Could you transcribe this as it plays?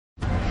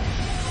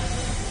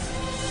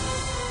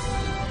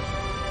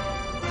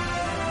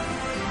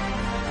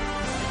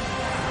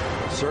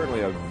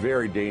certainly a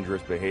very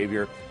dangerous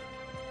behavior.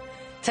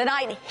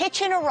 Tonight,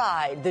 hitching a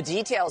ride. The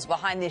details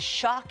behind this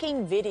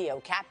shocking video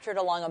captured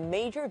along a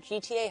major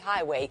GTA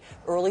highway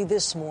early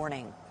this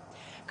morning.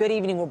 Good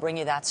evening. We'll bring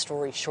you that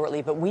story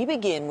shortly, but we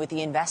begin with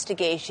the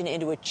investigation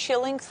into a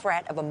chilling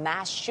threat of a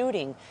mass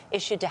shooting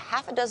issued to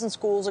half a dozen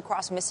schools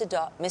across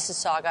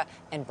Mississauga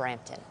and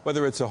Brampton.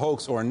 Whether it's a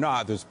hoax or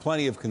not, there's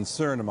plenty of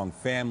concern among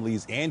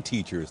families and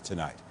teachers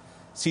tonight.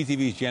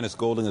 CTV's Janice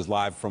Golding is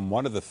live from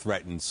one of the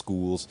threatened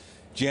schools.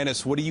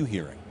 Janice, what are you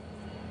hearing?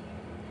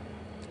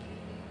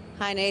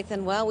 Hi,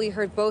 Nathan. Well, we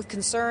heard both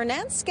concern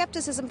and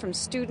skepticism from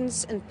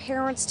students and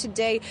parents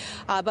today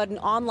about an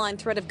online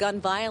threat of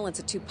gun violence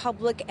at 2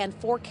 public and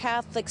 4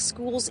 Catholic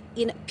schools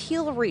in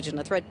Peel Region,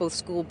 a threat both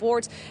school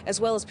boards as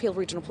well as Peel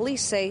Regional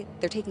Police say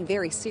they're taking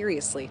very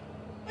seriously.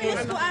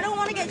 I don't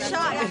want to get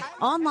shot.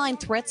 Online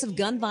threats of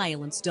gun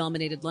violence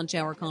dominated lunch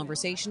hour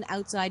conversation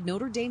outside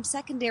Notre Dame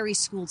Secondary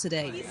School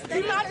today.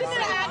 Imagine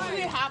it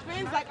actually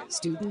happens.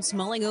 Students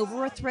mulling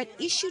over a threat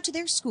issued to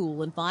their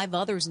school and 5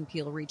 others in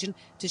Peel Region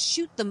to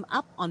shoot them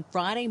up on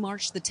Friday,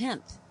 March the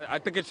 10th. I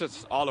think it's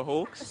just all a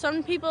hoax.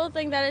 Some people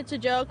think that it's a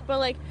joke,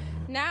 but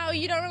now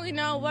you don't really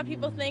know what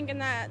people think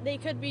and that they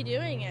could be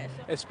doing it.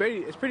 It's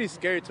pretty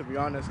scary, to be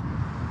honest.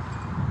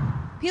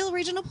 Peel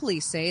Regional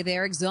Police say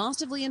they're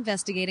exhaustively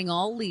investigating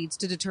all leads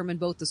to determine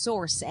both the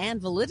source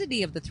and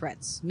validity of the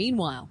threats.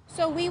 Meanwhile,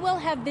 so we will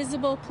have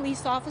visible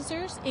police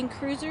officers in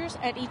cruisers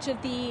at each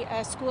of the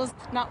schools,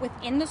 not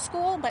within the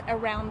school, but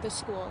around the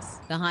schools.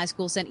 The high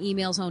school sent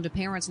emails home to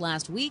parents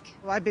last week.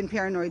 Well, I've been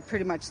paranoid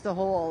pretty much the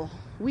whole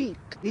week.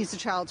 He's a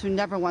child who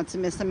never wants to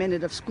miss a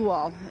minute of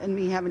school, and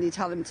me having to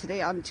tell him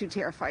today I'm too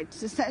terrified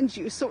to send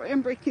you, so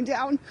I'm breaking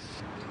down.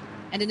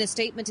 And in a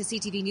statement to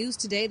CTV News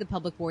today, the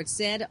public board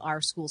said our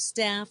school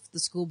staff, the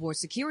school board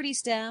security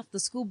staff, the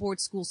school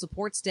board school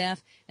support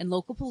staff, and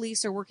local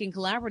police are working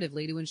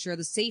collaboratively to ensure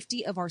the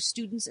safety of our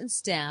students and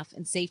staff,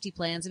 and safety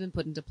plans have been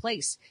put into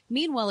place.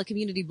 Meanwhile, a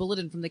community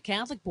bulletin from the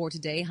Catholic board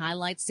today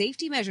highlights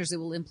safety measures it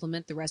will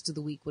implement the rest of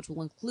the week, which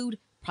will include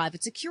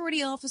private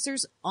security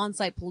officers,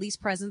 on-site police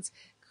presence,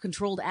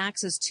 controlled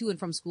access to and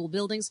from school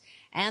buildings,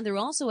 and they're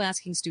also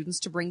asking students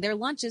to bring their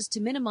lunches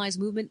to minimize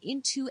movement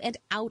into and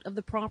out of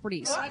the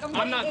properties.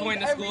 I'm not going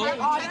to school.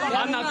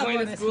 I'm not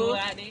going to school.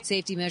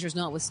 Safety measures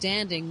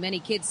notwithstanding, many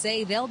kids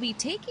say they'll be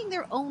taking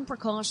their own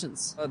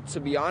precautions. To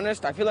be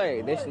honest, I feel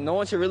like no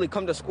one should really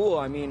come to school.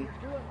 I mean,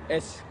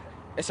 it's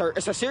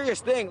a serious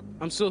thing.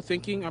 I'm still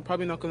thinking. I'm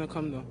probably not going to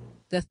come, though.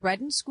 The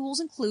threatened schools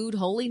include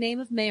Holy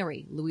Name of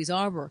Mary, Louise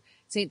Arbor,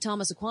 St.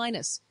 Thomas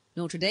Aquinas,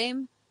 Notre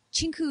Dame,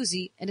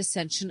 Chinguzi, and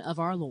Ascension of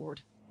Our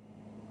Lord.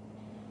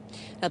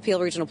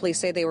 Peel Regional Police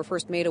say they were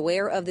first made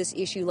aware of this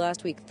issue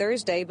last week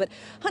Thursday, but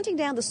hunting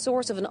down the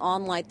source of an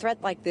online threat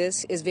like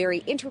this is very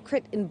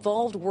intricate,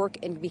 involved work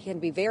and can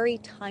be very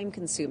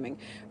time-consuming.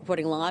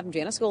 Reporting live, I'm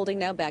Janice Golding.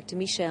 Now back to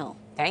Michelle.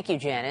 Thank you,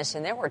 Janice.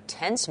 And there were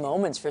tense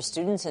moments for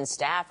students and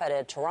staff at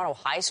a Toronto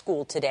high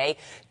school today.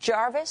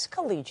 Jarvis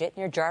Collegiate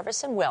near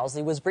Jarvis and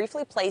Wellesley was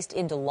briefly placed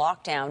into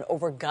lockdown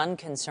over gun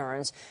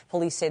concerns.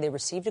 Police say they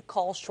received a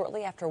call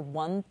shortly after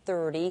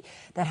 1:30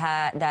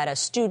 that a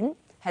student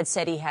had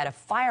said he had a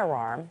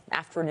firearm.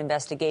 After an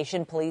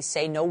investigation, police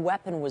say no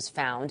weapon was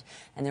found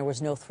and there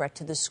was no threat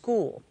to the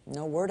school.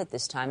 No word at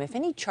this time if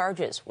any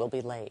charges will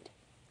be laid.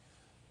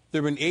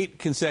 There have been 8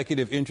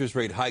 consecutive interest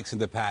rate hikes in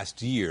the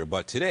past year,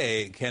 but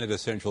today,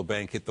 Canada's central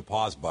bank hit the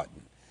pause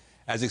button.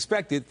 As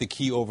expected, the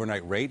key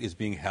overnight rate is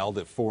being held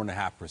at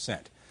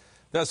 4.5%.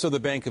 That's so the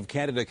Bank of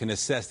Canada can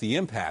assess the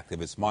impact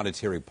of its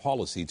monetary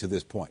policy to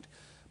this point.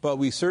 But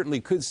we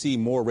certainly could see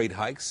more rate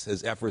hikes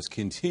as efforts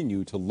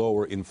continue to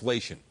lower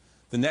inflation.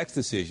 The next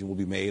decision will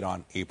be made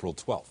on April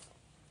 12th.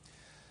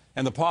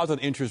 And the pause on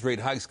interest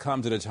rate hikes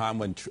comes at a time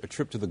when a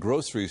trip to the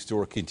grocery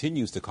store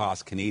continues to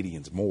cost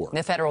Canadians more.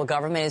 The federal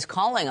government is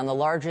calling on the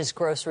largest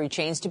grocery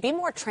chains to be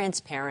more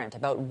transparent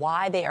about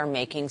why they are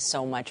making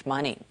so much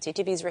money.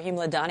 CTV's Rahim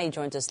Ladani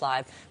joins us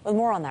live with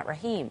more on that.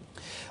 Rahim.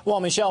 Well,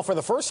 Michelle, for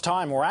the first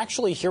time, we're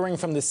actually hearing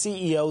from the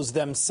CEOs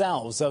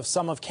themselves of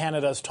some of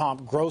Canada's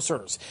top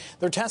grocers.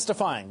 They're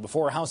testifying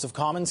before a House of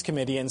Commons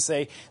committee and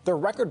say their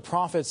record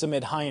profits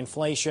amid high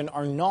inflation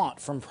are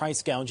not from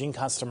price gouging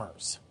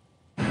customers.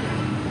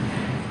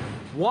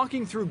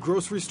 Walking through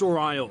grocery store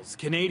aisles,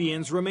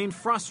 Canadians remain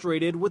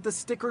frustrated with the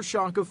sticker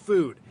shock of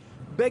food,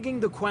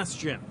 begging the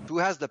question. Who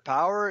has the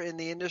power in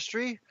the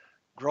industry?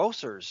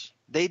 Grocers.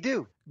 They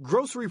do.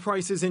 Grocery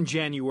prices in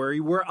January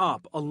were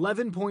up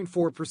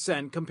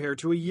 11.4% compared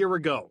to a year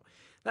ago.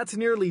 That's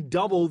nearly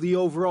double the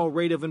overall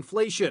rate of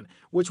inflation,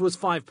 which was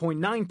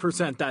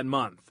 5.9% that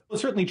month.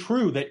 It's certainly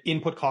true that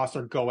input costs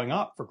are going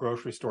up for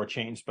grocery store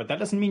chains, but that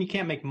doesn't mean you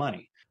can't make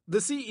money. The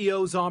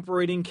CEOs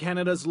operating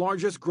Canada's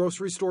largest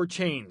grocery store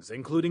chains,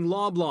 including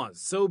Loblaws,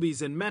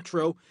 Sobeys, and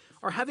Metro,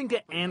 are having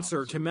to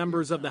answer to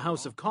members of the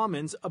House of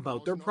Commons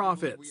about their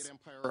profits.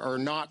 Are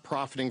not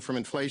profiting from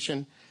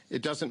inflation.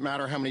 It doesn't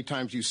matter how many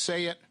times you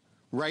say it,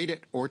 write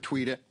it, or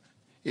tweet it.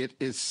 It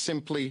is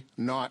simply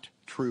not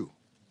true.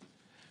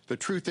 The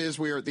truth is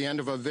we are at the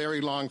end of a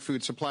very long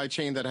food supply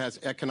chain that has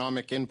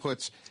economic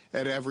inputs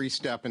at every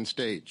step and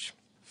stage.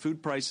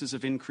 Food prices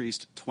have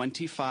increased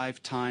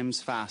 25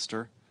 times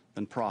faster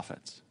than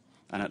profits.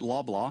 And at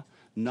Loblaw,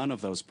 none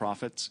of those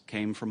profits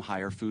came from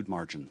higher food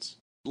margins.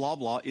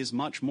 Loblaw is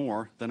much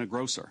more than a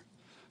grocer.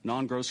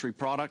 Non-grocery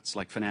products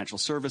like financial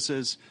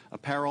services,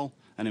 apparel,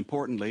 and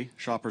importantly,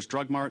 Shoppers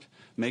Drug Mart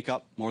make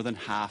up more than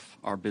half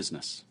our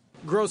business.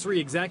 Grocery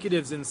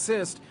executives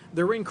insist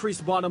their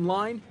increased bottom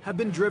line have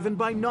been driven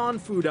by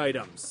non-food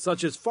items,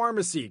 such as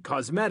pharmacy,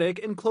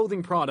 cosmetic, and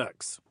clothing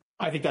products.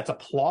 I think that's a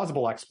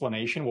plausible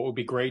explanation. What would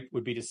be great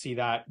would be to see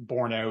that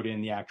borne out in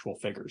the actual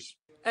figures.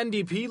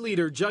 NDP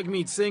leader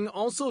Jagmeet Singh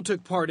also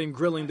took part in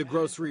grilling the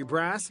grocery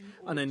brass,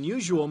 an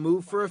unusual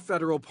move for a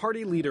federal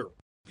party leader.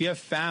 We have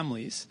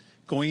families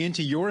going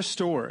into your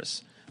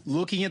stores,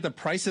 looking at the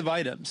price of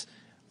items,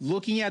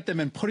 looking at them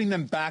and putting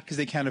them back because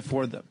they can't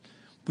afford them.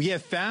 We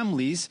have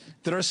families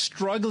that are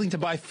struggling to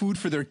buy food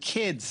for their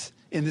kids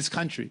in this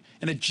country,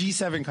 in a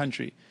G7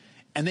 country.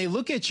 And they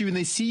look at you and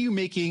they see you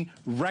making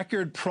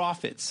record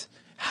profits.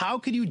 How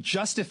can you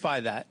justify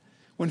that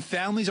when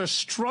families are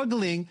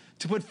struggling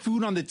to put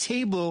food on the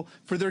table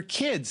for their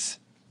kids?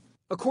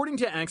 According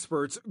to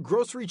experts,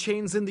 grocery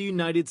chains in the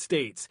United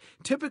States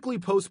typically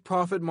post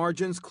profit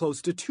margins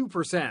close to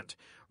 2%,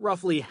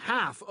 roughly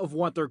half of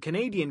what their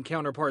Canadian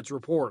counterparts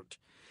report.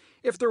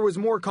 If there was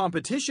more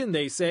competition,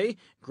 they say,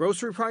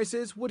 grocery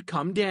prices would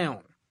come down.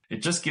 It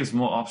just gives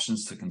more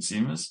options to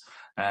consumers,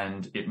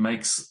 and it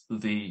makes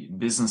the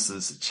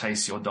businesses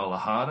chase your dollar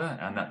harder,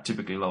 and that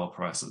typically lower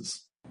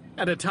prices.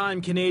 At a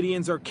time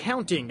Canadians are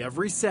counting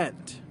every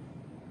cent.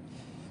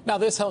 Now,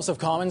 this House of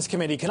Commons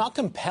committee cannot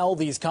compel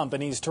these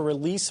companies to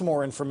release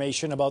more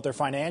information about their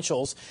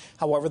financials.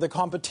 However, the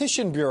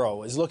Competition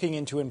Bureau is looking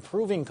into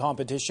improving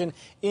competition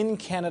in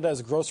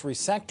Canada's grocery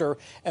sector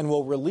and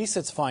will release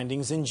its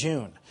findings in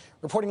June.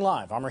 Reporting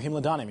live, I'm Raheem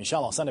Ladani.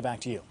 Michelle, I'll send it back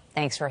to you.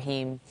 Thanks,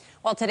 Raheem.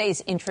 Well,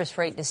 today's interest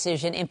rate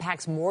decision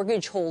impacts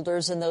mortgage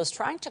holders and those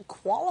trying to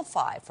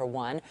qualify for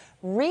one.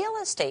 Real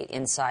estate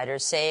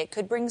insiders say it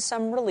could bring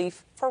some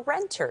relief for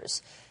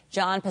renters.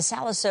 John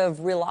Pasalis of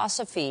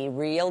Realosophy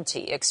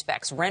Realty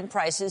expects rent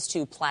prices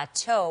to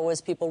plateau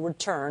as people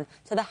return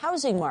to the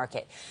housing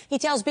market. He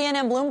tells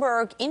BNN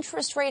Bloomberg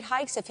interest rate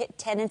hikes have hit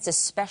tenants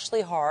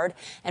especially hard,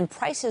 and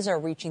prices are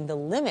reaching the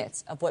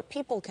limits of what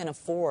people can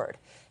afford.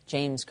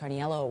 James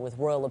Carniello with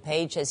Royal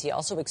LePage says he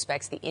also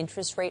expects the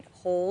interest rate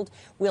hold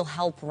will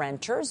help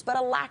renters, but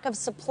a lack of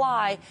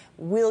supply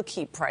will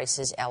keep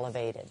prices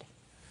elevated.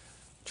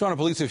 Toronto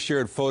police have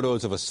shared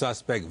photos of a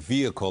suspect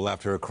vehicle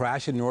after a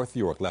crash in North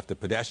York left a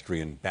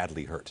pedestrian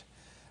badly hurt.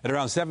 At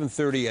around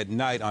 7:30 at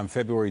night on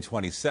February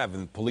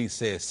 27th, police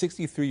say a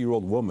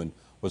 63-year-old woman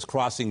was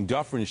crossing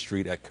Dufferin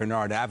Street at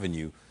Kennard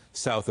Avenue,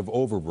 south of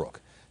Overbrook.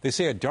 They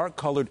say a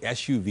dark-colored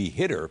SUV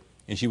hit her,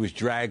 and she was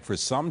dragged for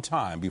some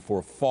time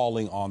before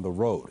falling on the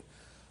road.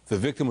 The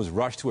victim was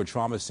rushed to a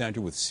trauma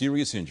center with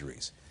serious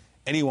injuries.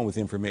 Anyone with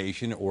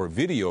information or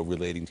video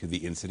relating to the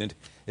incident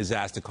is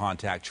asked to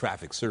contact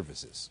traffic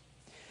services.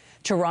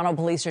 Toronto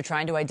police are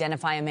trying to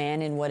identify a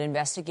man in what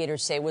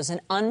investigators say was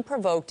an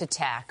unprovoked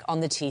attack on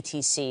the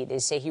TTC. They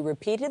say he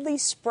repeatedly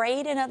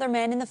sprayed another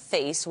man in the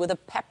face with a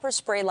pepper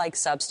spray-like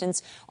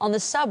substance on the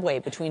subway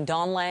between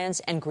Don Lands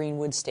and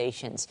Greenwood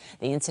stations.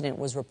 The incident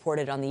was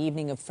reported on the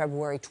evening of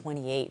February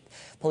 28th.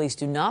 Police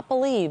do not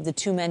believe the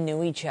two men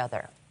knew each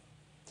other.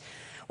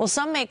 Well,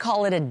 some may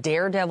call it a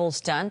daredevil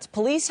stunt.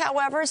 Police,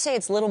 however, say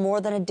it's little more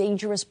than a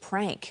dangerous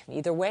prank.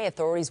 Either way,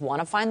 authorities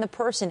want to find the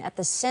person at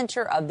the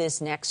center of this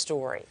next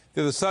story.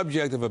 They're the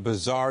subject of a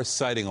bizarre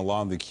sighting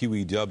along the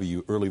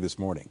QEW early this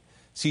morning.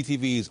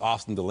 CTV's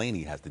Austin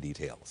Delaney has the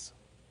details.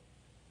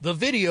 The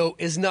video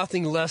is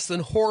nothing less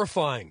than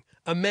horrifying.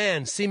 A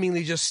man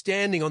seemingly just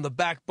standing on the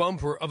back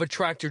bumper of a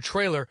tractor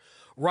trailer,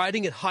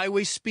 riding at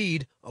highway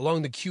speed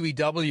along the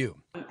QEW.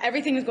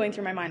 Everything was going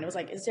through my mind. It was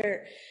like, is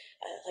there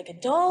like a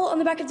doll on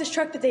the back of this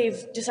truck that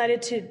they've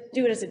decided to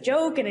do it as a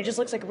joke and it just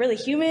looks like really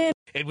human?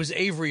 It was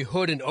Avery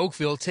Hood in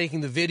Oakville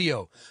taking the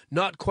video,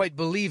 not quite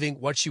believing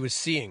what she was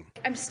seeing.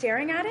 I'm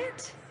staring at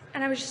it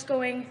and I was just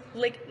going,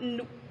 like,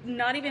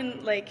 not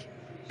even like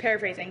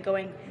paraphrasing,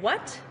 going,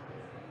 what?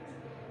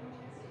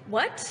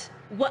 What?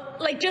 What?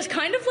 Like, just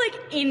kind of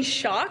like in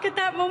shock at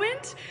that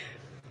moment,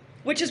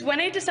 which is when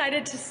I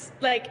decided to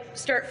like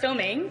start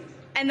filming.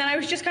 And then I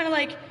was just kind of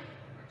like,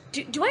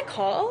 do I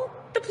call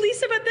the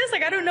police about this?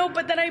 Like, I don't know.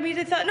 But then I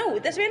immediately thought, no,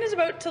 this man is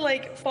about to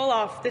like fall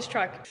off this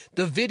truck.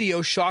 The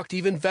video shocked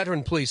even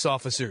veteran police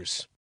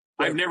officers.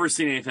 I've never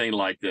seen anything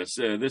like this.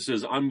 This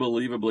is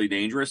unbelievably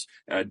dangerous,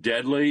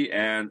 deadly.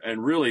 And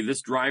really,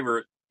 this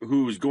driver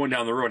who's going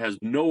down the road has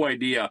no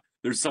idea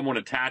there's someone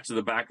attached to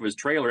the back of his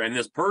trailer. And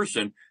this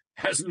person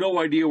has no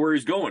idea where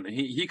he's going.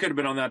 He could have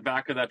been on that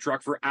back of that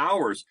truck for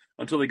hours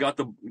until they got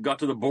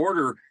to the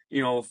border,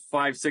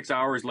 5-6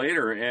 hours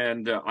later.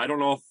 And I don't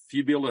know if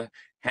he'd be able to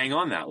hang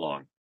on that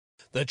long.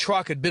 The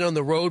truck had been on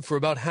the road for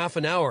about half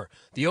an hour.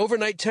 The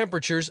overnight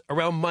temperatures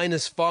around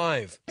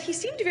 -5. He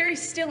seemed very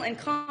still and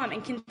calm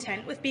and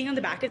content with being on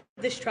the back of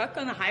this truck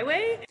on the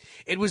highway.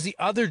 It was the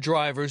other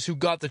drivers who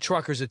got the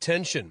trucker's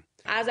attention.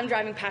 As I'm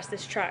driving past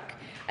this truck,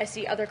 I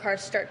see other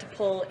cars start to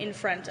pull in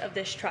front of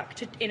this truck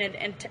in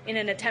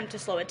an attempt to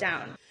slow it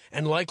down.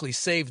 And likely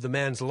saved the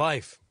man's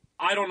life.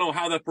 I don't know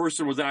how that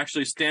person was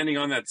actually standing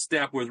on that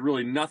step with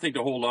really nothing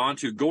to hold on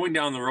to, going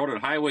down the road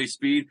at highway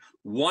speed,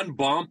 one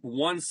bump,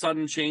 one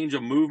sudden change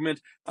of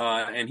movement,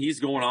 and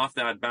he's going off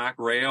that back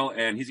rail,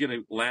 and he's going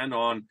to land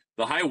on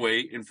the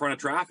highway in front of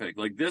traffic.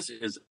 Like, this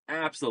is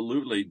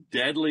absolutely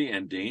deadly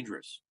and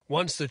dangerous.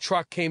 Once the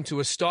truck came to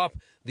a stop,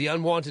 the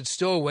unwanted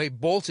stowaway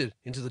bolted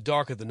into the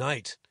dark of the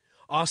night.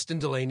 Austin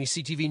Delaney,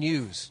 CTV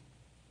News.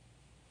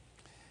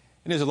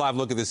 And here's a live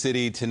look at the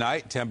city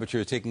tonight.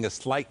 Temperature taking a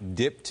slight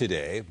dip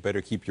today.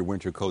 Better keep your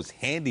winter coats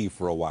handy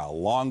for a while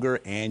longer,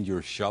 and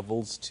your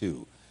shovels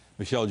too.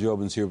 Michelle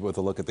Jobin's here with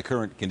a look at the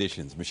current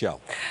conditions. Michelle.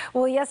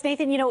 Well, yes,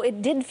 Nathan,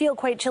 it did feel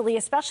quite chilly,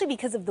 especially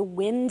because of the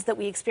winds that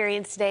we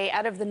experienced today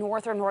out of the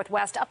north or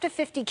northwest, up to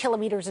 50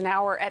 kilometers an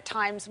hour at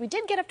times. We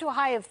did get up to a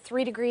high of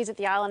 3 degrees at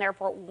the Island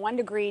Airport, 1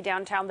 degree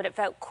downtown, but it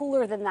felt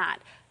cooler than that.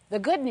 The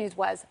good news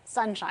was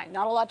sunshine.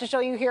 Not a lot to show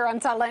you here on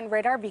satellite and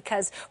radar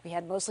because we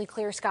had mostly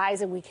clear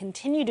skies and we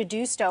continue to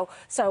do so.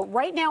 So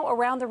right now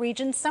around the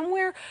region,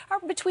 somewhere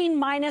between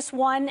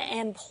 -1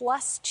 and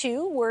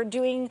 +2. We're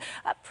doing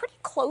pretty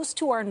close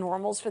to our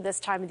normals for this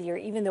time of the year,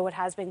 even though it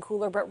has been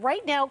cooler. But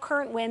right now,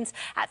 current winds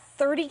at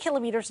 30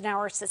 kilometers an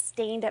hour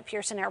sustained at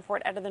Pearson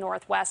Airport out of the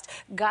northwest.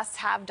 Gusts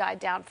have died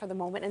down for the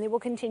moment, and they will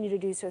continue to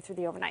do so through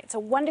the overnight. So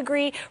 1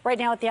 degree right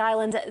now at the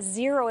islands,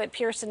 0 at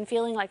Pearson,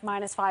 feeling like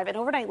 -5, an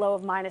overnight low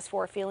of -4,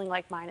 feeling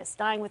like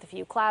 -9 with a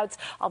few clouds.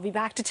 I'll be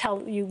back to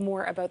tell you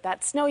more about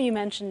that snow you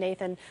mentioned,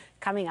 Nathan,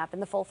 coming up in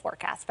the full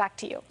forecast. Back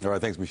to you. All right,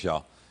 thanks,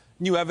 Michelle.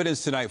 New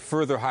evidence tonight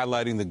further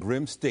highlighting the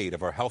grim state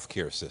of our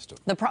healthcare system.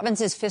 The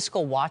province's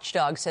fiscal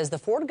watchdog says the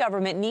Ford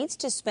government needs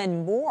to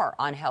spend more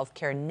on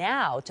healthcare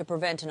now to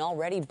prevent an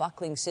already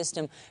buckling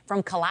system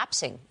from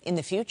collapsing in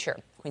the future.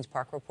 Queen's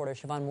Park reporter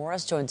Siobhan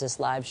Morris joins us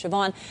live.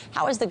 Siobhan,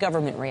 how is the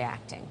government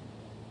reacting?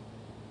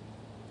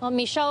 Well,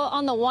 Michelle,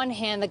 on the one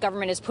hand, the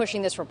government is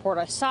pushing this report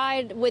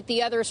aside, with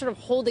the other sort of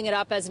holding it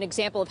up as an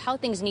example of how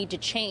things need to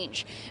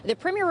change. The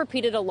Premier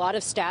repeated a lot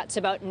of stats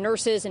about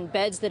nurses and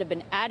beds that have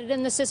been added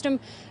in the system,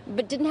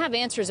 but didn't have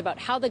answers about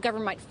how the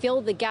government might fill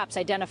the gaps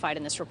identified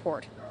in this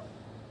report.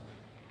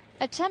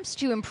 Attempts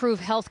to improve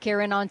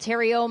healthcare in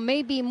Ontario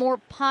may be more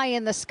pie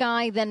in the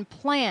sky than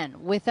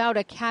plan without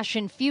a cash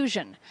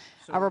infusion.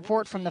 A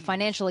report from the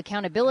Financial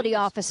Accountability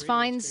Office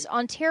finds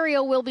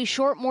Ontario will be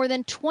short more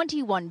than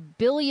 $21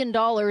 billion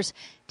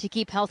to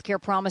keep healthcare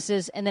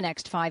promises in the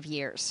next 5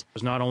 years.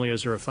 Not only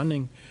is there a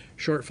funding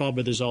shortfall,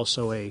 but there's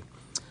also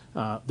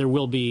there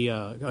will be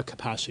a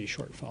capacity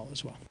shortfall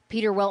as well.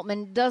 Peter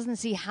Weltman doesn't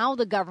see how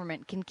the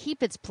government can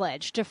keep its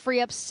pledge to free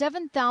up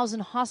 7,000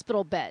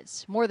 hospital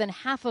beds, more than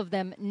half of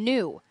them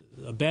new.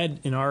 A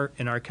bed in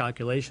our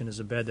calculation is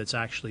a bed that's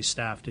actually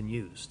staffed and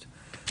used.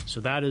 So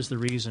that is the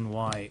reason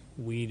why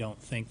we don't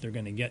think they're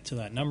going to get to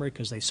that number,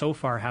 because they so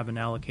far haven't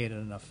allocated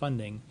enough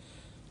funding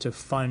to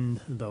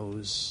fund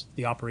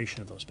the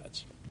operation of those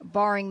beds.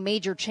 Barring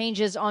major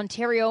changes,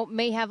 Ontario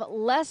may have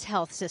less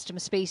health system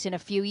space in a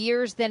few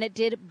years than it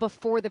did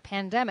before the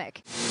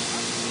pandemic.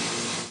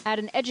 At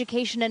an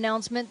education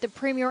announcement, the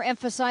Premier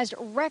emphasized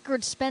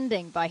record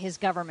spending by his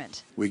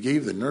government. We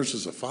gave the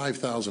nurses a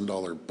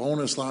 $5,000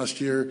 bonus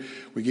last year.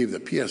 We gave the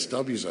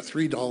PSWs a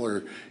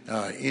 $3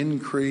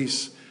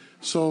 increase.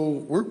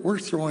 So we're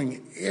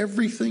throwing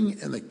everything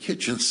in the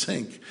kitchen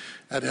sink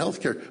at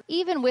healthcare.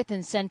 Even with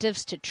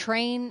incentives to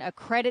train,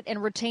 accredit,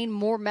 and retain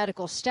more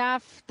medical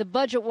staff, the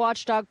budget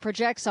watchdog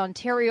projects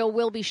Ontario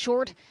will be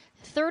short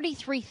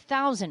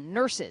 33,000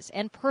 nurses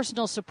and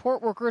personal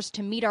support workers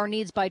to meet our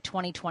needs by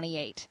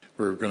 2028.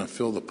 We're going to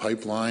fill the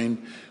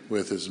pipeline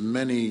with as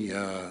many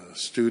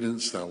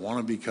students that want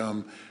to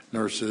become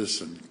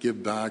nurses and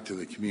give back to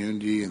the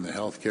community and the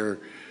healthcare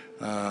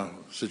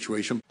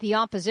situation. The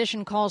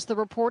opposition calls the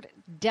report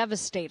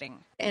devastating.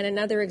 And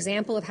another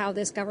example of how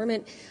this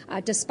government,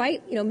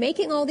 despite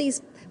making all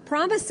these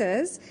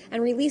promises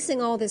and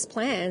releasing all these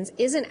plans,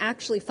 isn't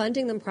actually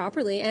funding them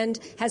properly and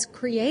has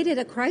created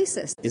a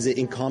crisis. Is it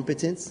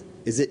incompetence?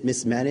 Is it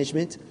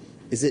mismanagement?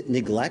 Is it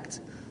neglect?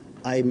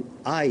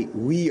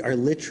 We are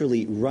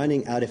literally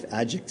running out of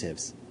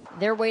adjectives.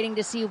 They're waiting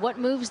to see what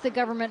moves the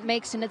government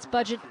makes in its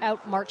budget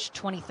out March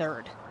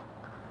 23rd.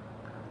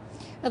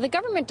 Now, the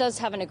government does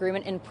have an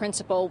agreement in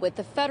principle with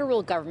the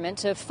federal government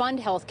to fund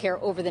health care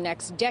over the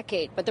next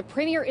decade, but the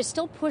Premier is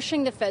still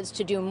pushing the feds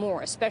to do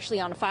more, especially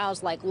on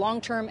files like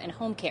long-term and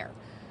home care.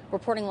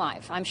 Reporting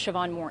live, I'm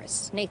Siobhan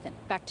Morris. Nathan,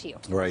 back to you.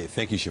 All right,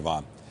 thank you,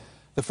 Siobhan.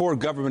 The Ford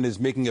government is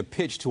making a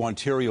pitch to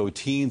Ontario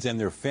teens and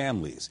their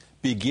families.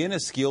 Begin a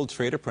skilled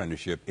trade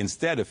apprenticeship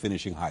instead of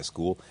finishing high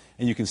school,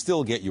 and you can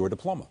still get your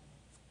diploma.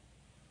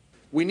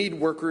 We need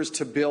workers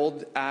to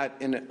build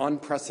at an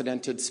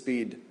unprecedented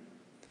speed.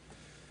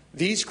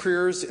 These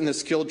careers in the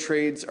skilled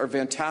trades are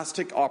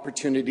fantastic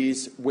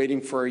opportunities waiting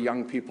for our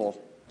young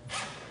people.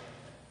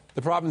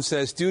 The province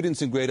says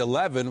students in grade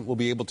 11 will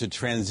be able to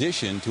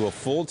transition to a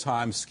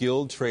full-time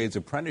skilled trades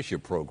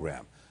apprenticeship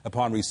program.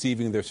 Upon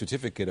receiving their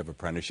certificate of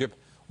apprenticeship,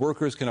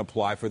 workers can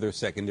apply for their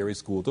secondary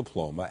school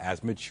diploma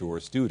as mature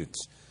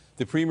students.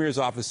 The Premier's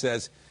office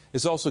says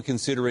it's also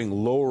considering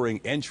lowering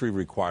entry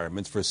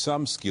requirements for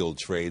some skilled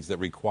trades that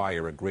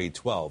require a grade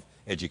 12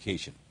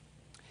 education.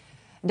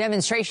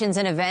 Demonstrations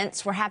and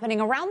events were happening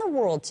around the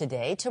world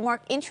today to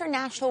mark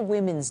International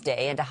Women's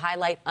Day and to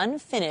highlight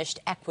unfinished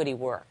equity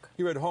work.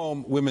 Here at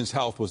home, women's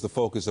health was the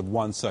focus of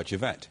one such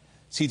event.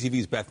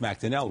 CTV's Beth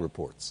McDonnell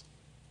reports.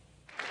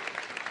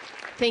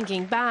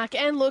 Thinking back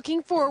and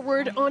looking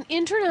forward on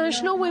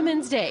International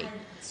Women's Day.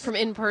 From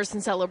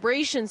in-person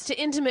celebrations to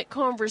intimate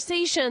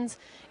conversations,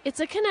 it's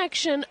a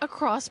connection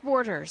across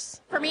borders.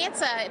 For me,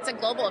 it's a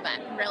global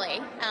event, really,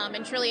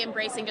 and truly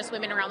embracing just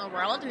women around the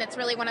world. And it's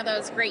really one of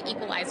those great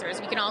equalizers.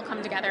 We can all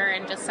come together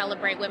and just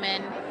celebrate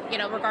women,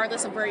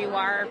 regardless of where you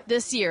are.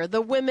 This year,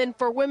 the Women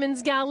for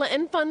Women's Gala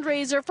and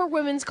fundraiser for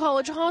Women's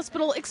College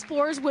Hospital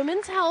explores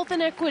women's health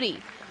and equity.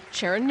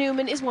 Sharon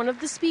Newman is one of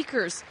the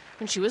speakers.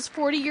 When she was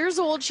 40 years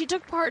old, she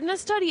took part in a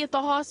study at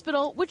the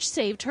hospital, which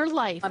saved her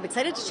life. I'm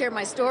excited to share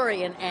my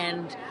story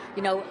and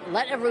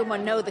let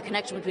everyone know the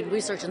connection between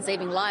research and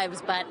saving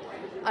lives. But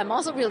I'm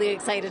also really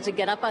excited to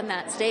get up on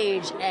that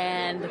stage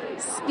and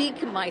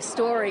speak my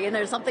story. And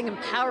there's something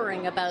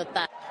empowering about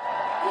that.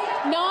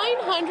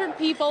 900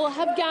 people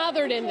have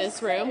gathered in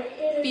this room.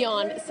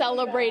 Beyond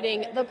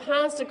celebrating the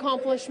past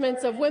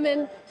accomplishments of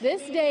women,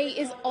 this day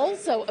is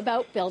also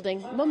about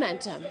building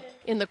momentum.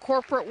 In the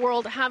corporate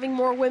world, having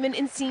more women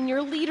in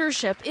senior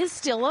leadership is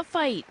still a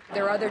fight.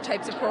 There are other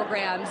types of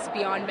programs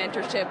beyond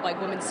mentorship, like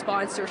women's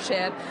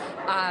sponsorship,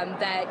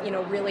 that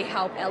really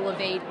help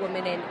elevate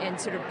women and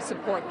sort of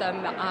support them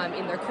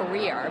in their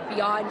career.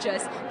 Beyond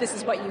just this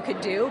is what you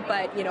could do,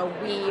 but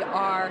we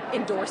are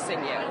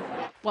endorsing you.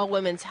 While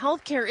women's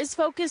health care is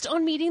focused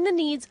on meeting the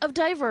needs of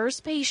diverse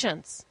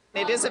patients.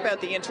 It is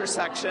about the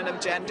intersection of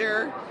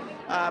gender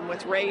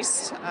with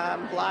race,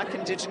 Black,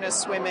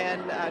 Indigenous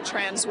women,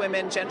 trans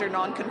women, gender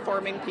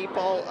non-conforming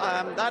people.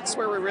 That's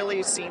where we're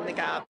really seeing the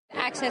gap.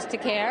 Access to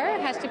care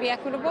has to be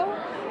equitable.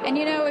 And,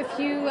 if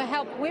you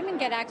help women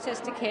get access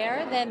to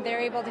care, then they're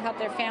able to help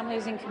their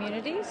families and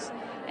communities,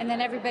 and then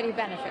everybody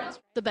benefits.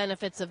 The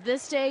benefits of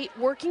this day,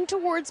 working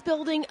towards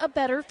building a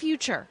better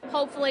future.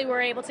 Hopefully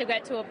we're able to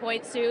get to a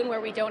point soon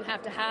where we don't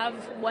have to have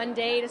one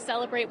day to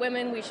celebrate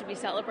women. We should be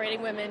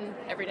celebrating women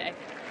every day.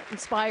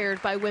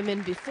 Inspired by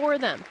women before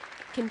them,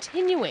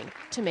 continuing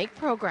to make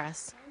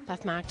progress.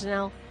 Beth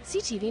McDonnell,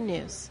 CTV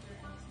News.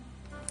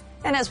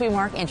 And as we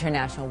mark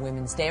International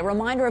Women's Day, a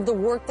reminder of the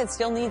work that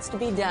still needs to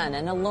be done.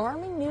 An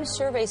alarming new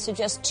survey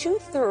suggests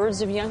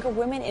 2/3 of younger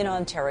women in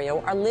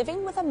Ontario are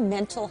living with a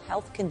mental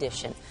health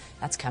condition.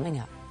 That's coming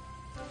up.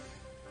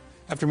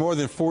 After more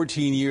than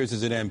 14 years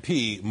as an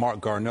MP,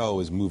 Marc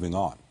Garneau is moving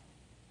on.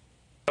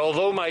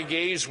 Although my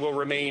gaze will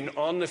remain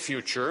on the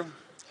future,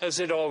 as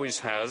it always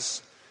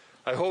has,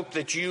 I hope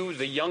that you,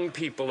 the young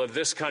people of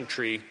this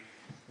country,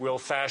 will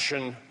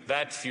fashion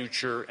that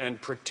future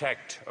and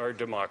protect our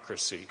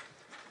democracy.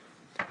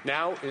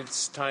 Now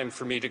it's time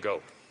for me to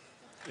go.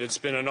 It's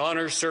been an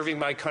honor serving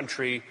my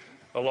country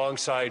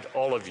alongside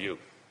all of you.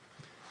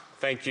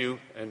 Thank you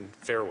and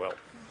farewell.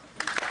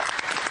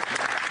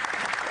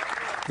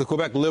 The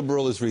Quebec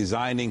Liberal is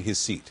resigning his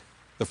seat.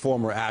 The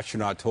former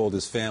astronaut told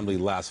his family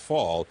last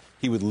fall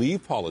he would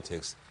leave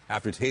politics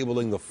after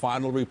tabling the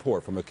final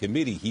report from a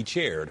committee he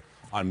chaired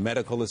on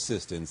medical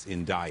assistance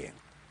in dying.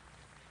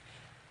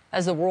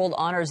 As the world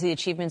honors the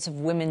achievements of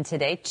women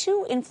today,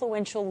 two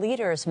influential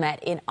leaders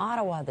met in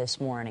Ottawa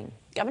this morning.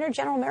 Governor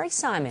General Mary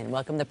Simon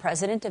welcomed the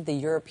president of the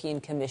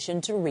European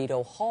Commission to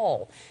Rideau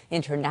Hall.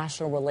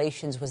 International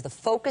relations was the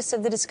focus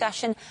of the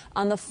discussion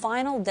on the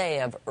final day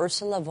of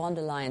Ursula von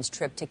der Leyen's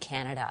trip to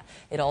Canada.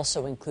 It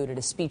also included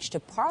a speech to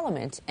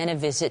Parliament and a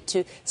visit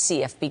to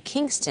CFB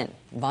Kingston.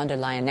 Von der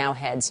Leyen now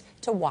heads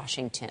to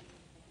Washington.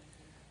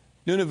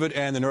 Nunavut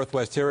and the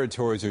Northwest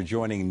Territories are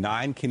joining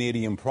 9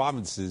 Canadian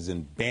provinces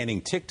in banning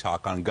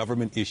TikTok on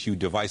government-issued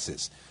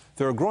devices.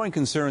 There are growing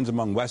concerns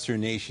among Western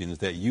nations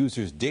that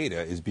users'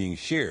 data is being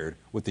shared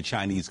with the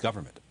Chinese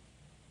government.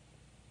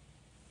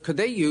 Could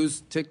they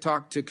use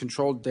TikTok to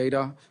control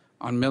data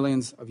on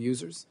millions of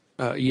users?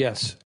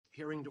 Yes.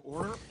 Hearing to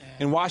order.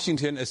 In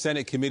Washington, a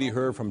Senate committee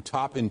heard from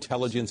top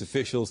intelligence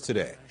officials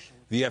today.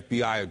 The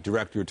FBI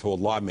director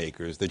told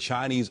lawmakers the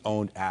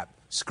Chinese-owned app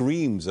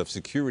screams of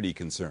security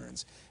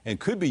concerns and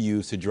could be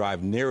used to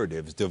drive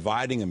narratives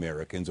dividing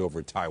Americans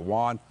over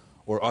Taiwan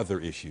or other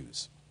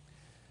issues.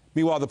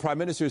 Meanwhile, the Prime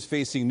Minister is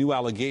facing new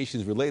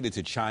allegations related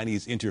to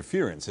Chinese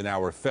interference in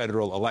our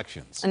federal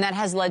elections. And that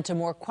has led to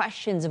more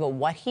questions about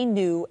what he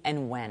knew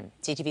and when.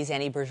 CTV's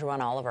Annie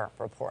Bergeron-Oliver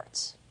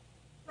reports.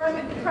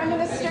 Prime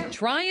Minister.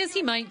 Try as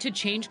he might to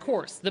change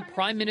course, the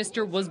Prime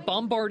Minister was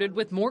bombarded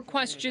with more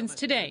questions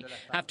today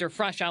after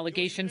fresh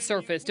allegations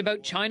surfaced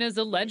about China's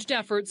alleged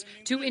efforts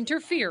to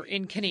interfere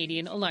in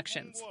Canadian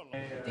elections.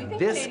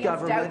 This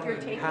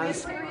government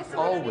has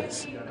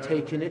always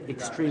taken it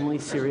extremely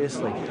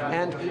seriously.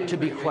 And to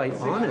be quite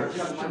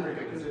honest,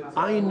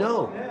 I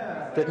know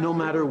that no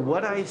matter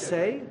what I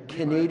say,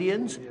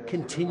 Canadians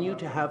continue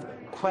to have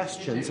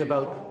questions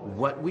about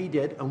what we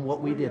did and what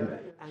we didn't.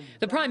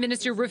 The Prime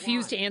Minister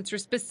refused to answer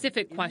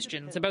specific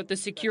questions about the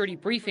security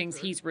briefings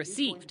he's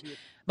received.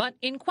 But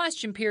in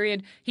question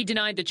period, he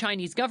denied the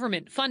Chinese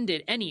government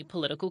funded any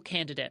political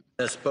candidate.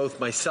 As both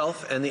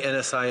myself and the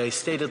NSIA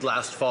stated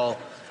last fall,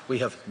 we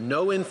have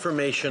no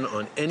information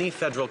on any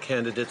federal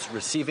candidates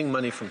receiving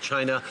money from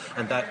China,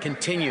 and that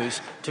continues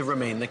to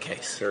remain the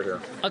case.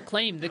 A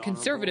claim the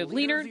Conservative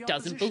leader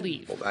doesn't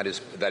believe. Well,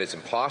 that is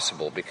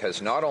impossible,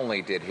 because not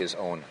only did his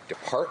own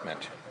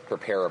department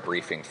prepare a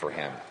briefing for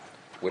him,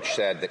 which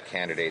said that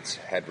candidates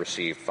had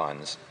received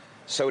funds,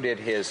 so did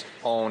his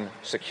own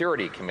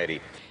security committee.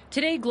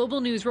 Today,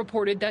 Global News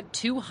reported that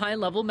 2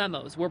 high-level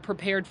memos were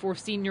prepared for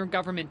senior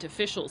government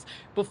officials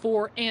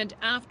before and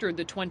after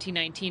the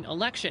 2019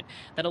 election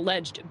that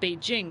alleged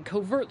Beijing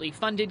covertly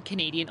funded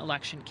Canadian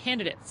election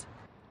candidates.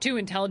 2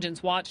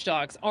 intelligence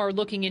watchdogs are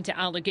looking into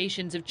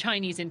allegations of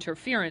Chinese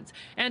interference,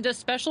 and a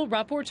special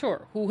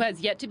rapporteur, who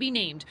has yet to be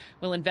named,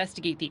 will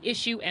investigate the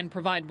issue and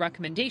provide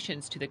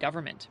recommendations to the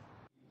government.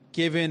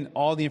 Given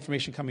all the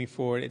information coming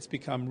forward, it's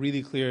become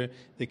really clear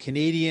that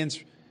Canadians'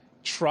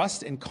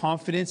 trust and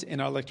confidence in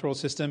our electoral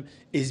system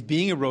is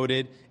being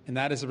eroded, and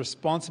that is a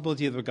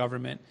responsibility of the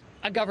government.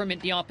 A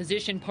government the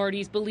opposition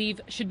parties believe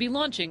should be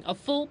launching a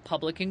full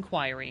public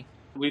inquiry.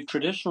 We've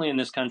traditionally in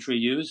this country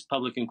used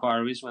public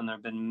inquiries when there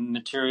have been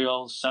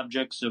material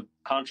subjects of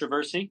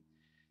controversy.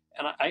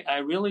 And I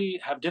really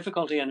have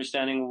difficulty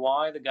understanding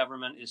why the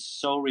government is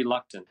so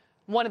reluctant.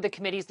 One of the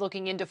committees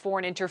looking into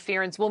foreign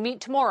interference will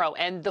meet tomorrow,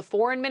 and the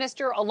foreign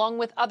minister, along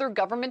with other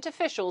government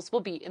officials,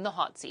 will be in the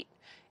hot seat.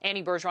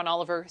 Annie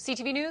Bergeron-Oliver,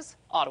 CTV News,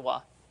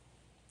 Ottawa.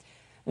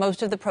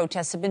 Most of the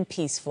protests have been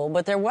peaceful,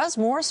 but there was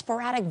more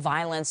sporadic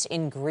violence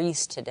in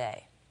Greece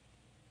today.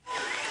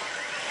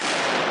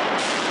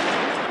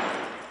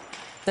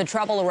 The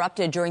trouble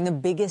erupted during the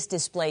biggest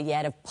display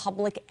yet of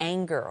public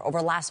anger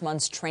over last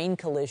month's train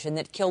collision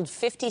that killed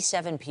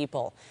 57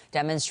 people.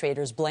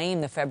 Demonstrators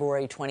blame the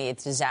February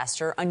 28th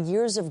disaster on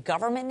years of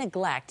government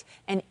neglect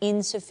and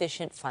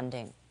insufficient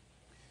funding.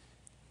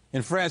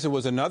 In France, it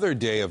was another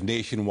day of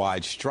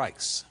nationwide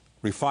strikes.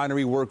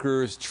 Refinery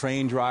workers,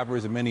 train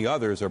drivers, and many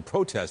others are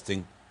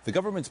protesting the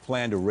government's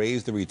plan to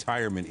raise the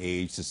retirement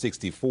age to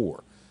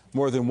 64.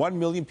 More than 1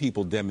 million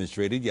people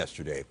demonstrated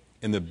yesterday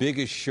in the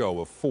biggest show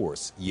of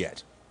force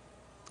yet.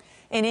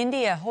 In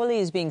India, Holi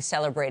is being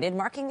celebrated,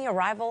 marking the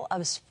arrival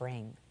of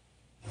spring.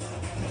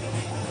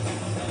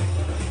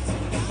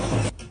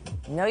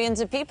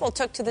 Millions of people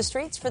took to the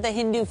streets for the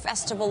Hindu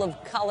Festival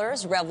of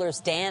Colors. Revelers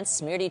danced,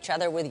 smeared each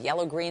other with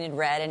yellow, green, and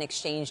red, and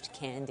exchanged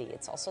candy.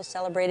 It's also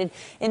celebrated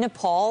in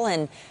Nepal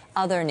and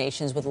other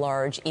nations with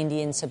large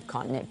Indian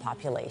subcontinent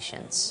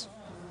populations.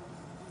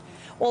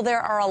 Well,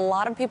 there are a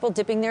lot of people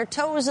dipping their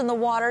toes in the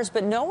waters,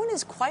 but no one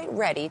is quite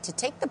ready to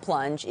take the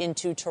plunge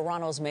into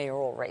Toronto's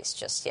mayoral race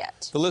just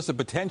yet. The list of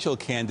potential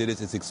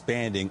candidates is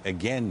expanding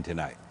again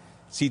tonight.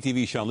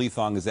 CTV's Sean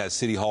Lethong is at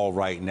City Hall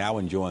right now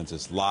and joins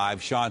us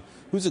live. Sean,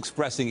 who's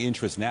expressing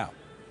interest now?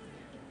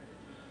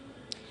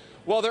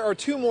 Well, there are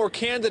 2 more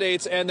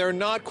candidates, and they're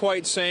not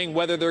quite saying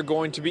whether they're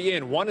going to be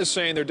in. One is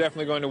saying they're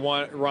definitely going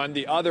to run.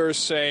 The other is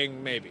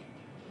saying maybe.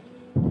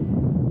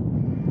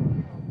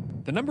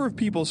 The number of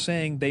people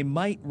saying they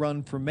might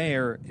run for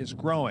mayor is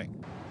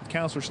growing.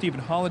 Councillor Stephen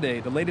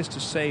Holyday, the latest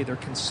to say they're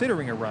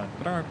considering a run,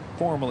 but aren't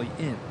formally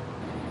in.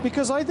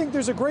 Because I think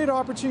there's a great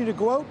opportunity to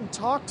go out and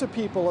talk to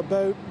people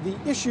about the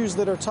issues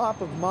that are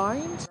top of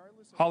mind.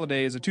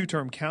 Holyday is a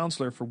 2-term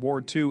councillor for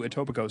Ward 2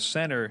 Etobicoke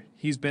Centre.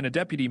 He's been a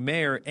deputy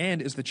mayor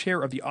and is the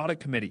chair of the audit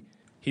committee.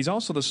 He's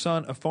also the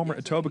son of former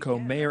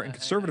Etobicoke mayor and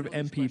Conservative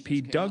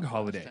MPP Doug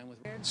Holyday.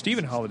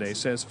 Stephen Holyday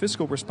says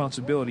fiscal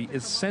responsibility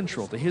is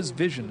central to his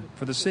vision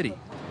for the city.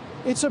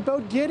 It's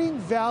about getting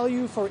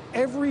value for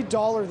every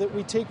dollar that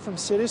we take from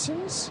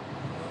citizens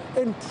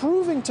and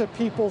proving to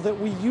people that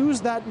we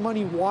use that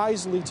money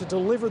wisely to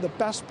deliver the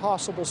best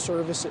possible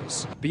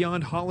services.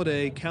 Beyond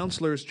Holyday,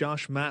 councillors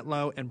Josh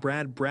Matlow and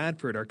Brad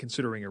Bradford are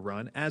considering a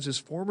run, as is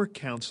former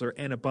councillor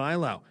Anna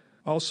Bailau,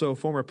 also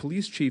former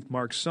police chief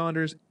Mark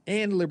Saunders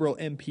and Liberal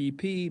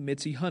MPP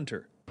Mitzi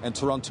Hunter. And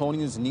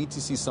Torontonians need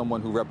to see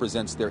someone who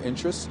represents their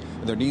interests,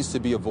 and there needs to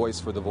be a voice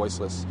for the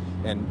voiceless,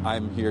 and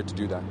I'm here to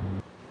do that.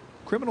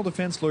 Criminal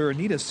defense lawyer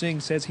Anita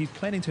Singh says he's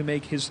planning to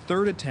make his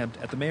 3rd attempt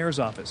at the mayor's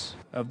office.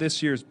 Of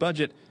this year's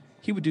budget,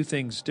 he would do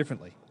things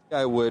differently.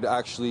 I would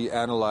actually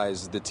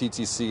analyze the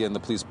TTC and the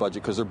police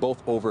budget because they're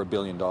both over $1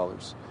 billion.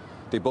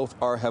 They both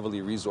are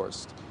heavily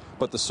resourced,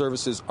 but the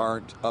services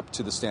aren't up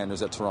to the standards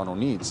that Toronto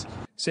needs.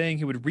 Saying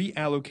he would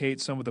reallocate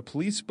some of the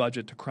police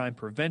budget to crime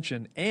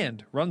prevention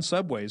and run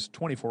subways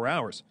 24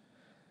 hours.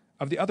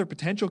 Of the other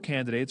potential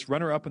candidates,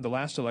 runner-up in the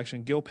last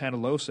election, Gil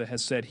Panalosa,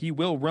 has said he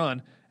will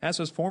run, as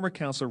has former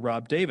councillor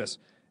Rob Davis,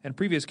 and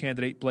previous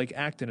candidate Blake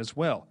Acton as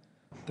well.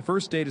 The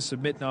first day to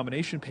submit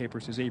nomination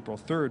papers is April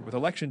 3rd, with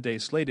Election Day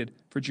slated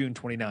for June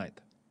 29th.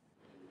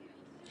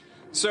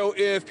 So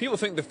if people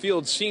think the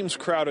field seems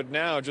crowded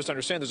now, just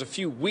understand there's a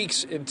few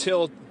weeks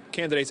until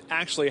candidates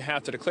actually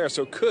have to declare,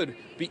 so it could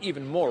be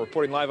even more.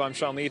 Reporting live, I'm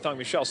Sean Leathong.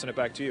 Michelle, send it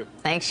back to you.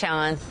 Thanks,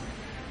 Sean.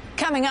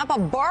 Coming up, a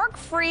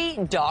bark-free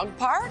dog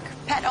park.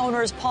 Pet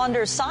owners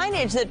ponder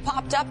signage that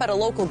popped up at a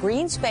local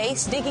green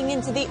space, digging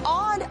into the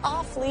odd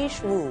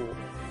off-leash rule.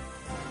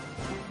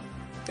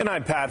 And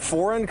I'm Pat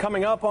Foran.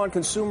 Coming up on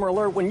Consumer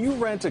Alert, when you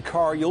rent a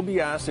car, you'll be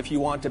asked if you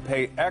want to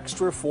pay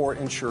extra for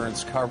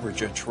insurance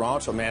coverage. A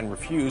Toronto man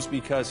refused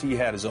because he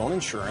had his own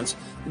insurance.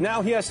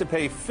 Now he has to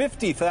pay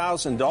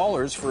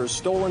 $50,000 for a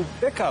stolen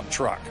pickup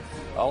truck.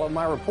 All of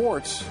my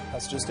reports,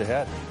 that's just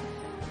ahead.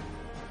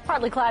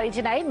 Partly cloudy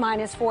tonight,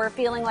 -4,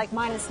 feeling like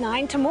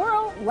 -9.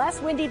 Tomorrow,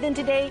 less windy than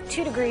today,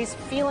 2 degrees,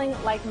 feeling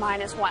like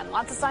 -1.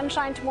 Lots of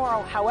sunshine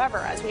tomorrow. However,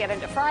 as we head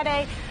into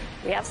Friday,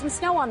 we have some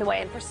snow on the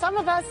way. And for some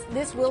of us,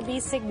 this will be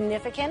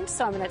significant.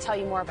 So I'm going to tell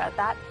you more about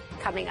that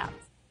coming up.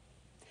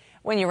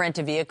 When you rent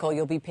a vehicle,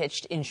 you'll be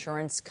pitched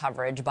insurance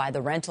coverage by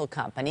the rental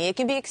company. It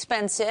can be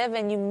expensive,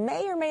 and you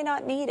may or may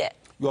not need it.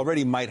 You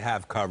already might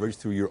have coverage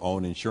through your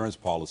own insurance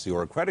policy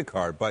or a credit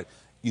card, but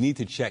you need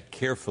to check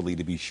carefully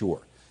to be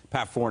sure.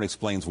 Pat Foran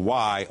explains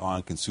why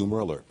on Consumer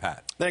Alert.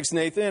 Pat. Thanks,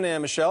 Nathan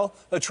and Michelle.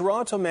 A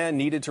Toronto man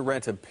needed to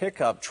rent a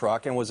pickup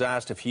truck and was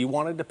asked if he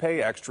wanted to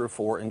pay extra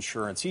for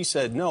insurance. He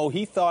said no,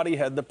 he thought he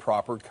had the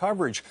proper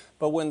coverage.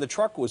 But when the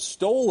truck was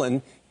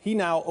stolen, he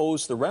now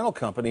owes the rental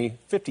company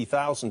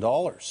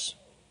 $50,000.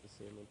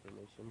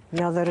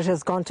 Now that it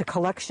has gone to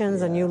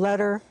collections, a new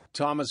letter.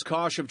 Thomas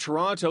Kosh of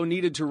Toronto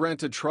needed to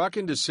rent a truck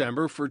in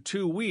December for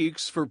 2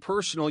 weeks for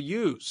personal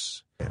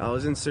use. I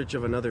was in search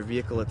of another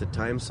vehicle at the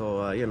time, so,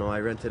 I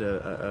rented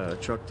a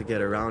truck to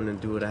get around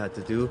and do what I had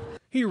to do.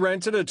 He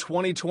rented a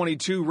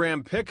 2022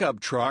 Ram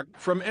pickup truck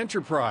from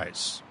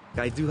Enterprise.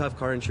 I do have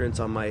car insurance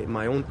on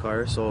my own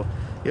car, so,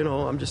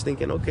 I'm just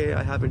thinking, okay,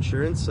 I have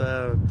insurance,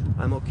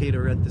 I'm okay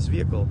to rent this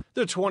vehicle.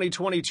 The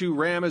 2022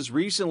 Ram has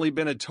recently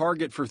been a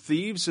target for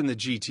thieves in the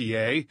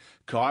GTA.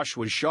 Kosh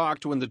was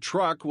shocked when the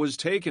truck was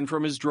taken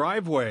from his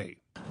driveway.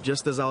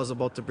 Just as I was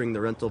about to bring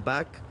the rental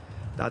back,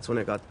 that's when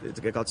it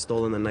got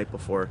stolen the night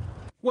before.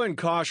 When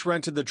Kosh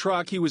rented the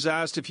truck, he was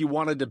asked if he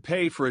wanted to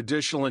pay for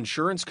additional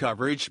insurance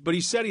coverage, but he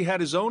said he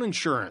had his own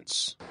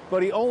insurance.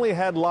 But he only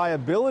had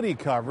liability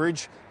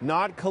coverage,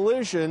 not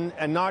collision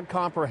and not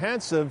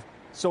comprehensive,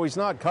 so he's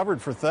not covered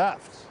for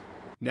theft.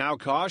 Now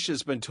Kosh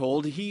has been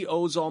told he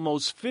owes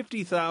almost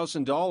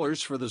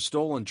 $50,000 for the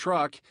stolen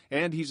truck,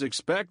 and he's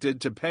expected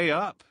to pay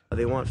up.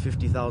 They want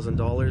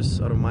 $50,000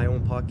 out of my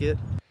own pocket.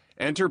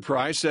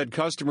 Enterprise said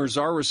customers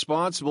are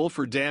responsible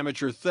for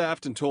damage or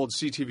theft and told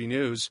CTV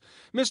News.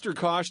 Mr.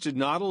 Kosh did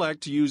not elect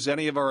to use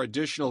any of our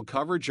additional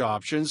coverage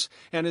options,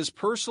 and his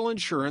personal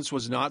insurance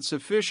was not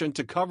sufficient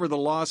to cover the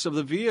loss of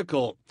the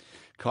vehicle.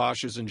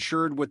 Kosh is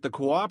insured with the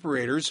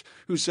Cooperators,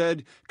 who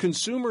said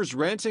consumers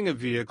renting a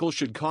vehicle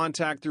should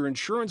contact their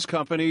insurance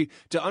company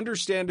to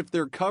understand if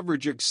their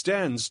coverage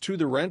extends to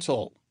the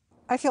rental.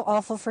 I feel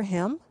awful for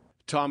him.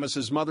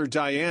 Thomas's mother,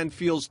 Diane,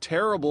 feels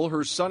terrible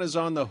her son is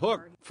on the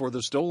hook for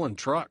the stolen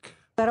truck.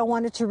 I don't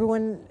want it to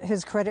ruin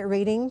his credit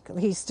rating.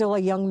 He's still a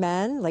young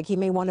man. He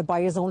may want to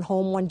buy his own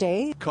home one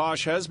day.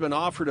 Kosh has been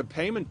offered a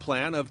payment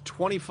plan of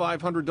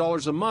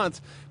 $2,500 a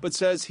month, but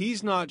says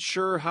he's not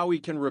sure how he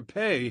can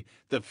repay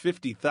the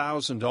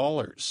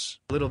 $50,000.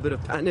 A little bit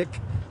of panic.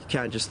 You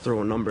can't just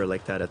throw a number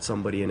like that at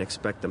somebody and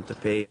expect them to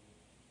pay.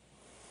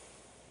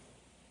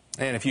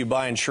 And if you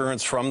buy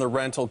insurance from the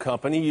rental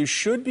company, you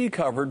should be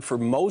covered for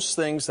most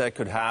things that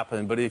could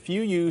happen. But if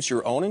you use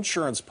your own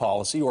insurance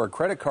policy or a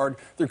credit card,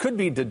 there could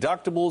be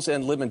deductibles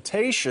and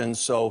limitations,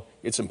 so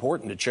it's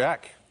important to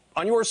check.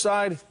 On your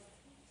side,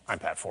 I'm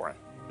Pat Foran.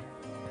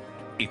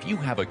 If you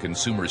have a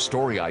consumer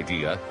story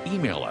idea,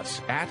 email us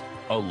at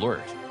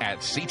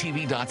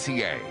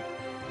alert@ctv.ca.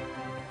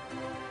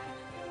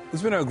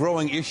 There's been a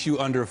growing issue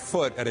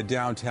underfoot at a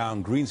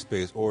downtown green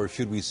space, or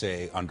should we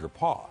say under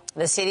paw.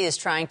 The city is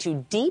trying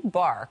to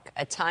debark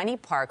a tiny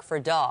park for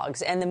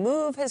dogs, and the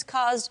move has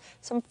caused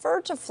some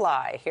fur to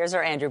fly. Here's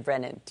our Andrew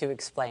Brennan to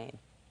explain.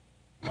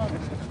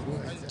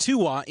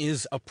 Tua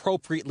is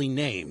appropriately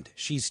named.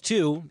 She's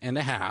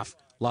 2.5,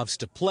 loves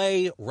to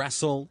play,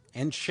 wrestle,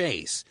 and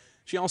chase.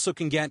 She also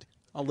can get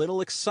a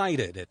little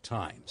excited at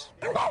times,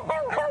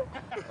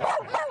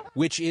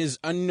 which is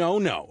a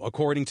no-no,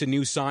 according to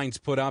new signs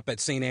put up at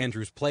St.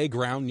 Andrew's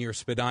Playground near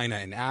Spadina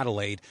and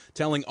Adelaide,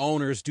 telling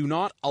owners do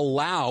not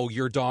allow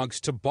your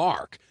dogs to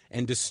bark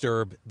and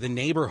disturb the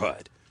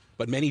neighborhood.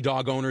 But many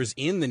dog owners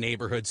in the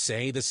neighborhood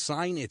say the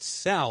sign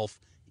itself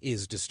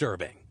is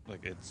disturbing.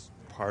 Like, it's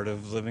part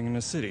of living in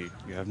a city.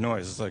 You have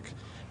noise. It's like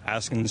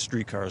asking the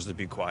streetcars to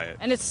be quiet.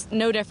 And it's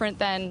no different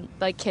than,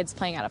 like, kids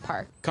playing at a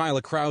park.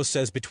 Kyla Krause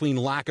says between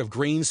lack of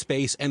green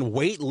space and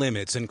weight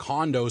limits in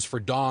condos for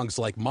dogs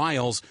like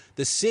Miles,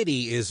 the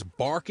city is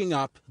barking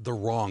up the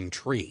wrong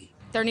tree.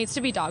 There needs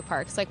to be dog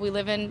parks. Like, we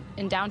live in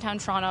downtown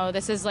Toronto.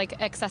 This is, like,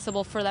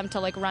 accessible for them to,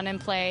 like, run and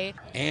play.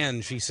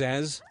 And, she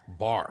says,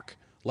 bark.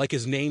 Like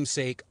his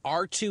namesake,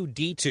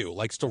 R2-D2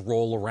 likes to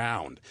roll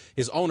around.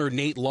 His owner,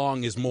 Nate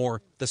Long, is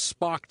more the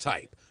Spock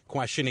type,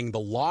 questioning the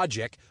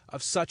logic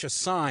of such a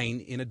sign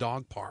in a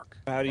dog park.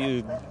 How do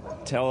you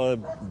tell a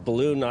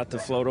balloon not to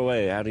float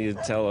away? How do you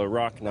tell a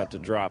rock not to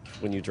drop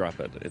when you drop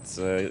it?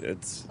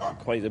 It's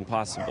quite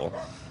impossible.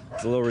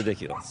 It's a little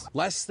ridiculous.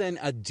 Less than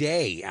a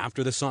day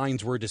after the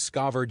signs were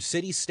discovered,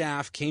 city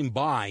staff came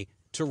by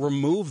to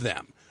remove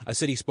them. A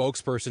city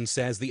spokesperson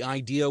says the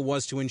idea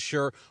was to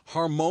ensure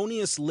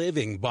harmonious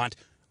living, but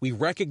we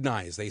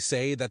recognize, they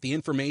say, that the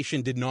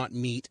information did not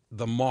meet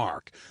the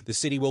mark. The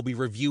city will be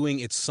reviewing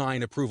its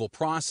sign approval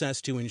process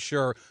to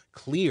ensure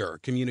clear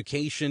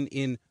communication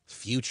in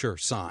future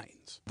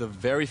signs. The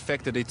very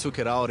fact that they took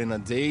it out in a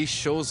day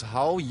shows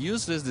how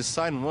useless the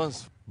sign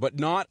was. But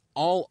not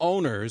all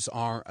owners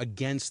are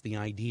against the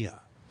idea.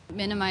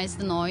 Minimize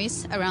the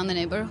noise around the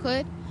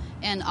neighborhood,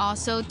 and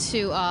also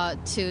to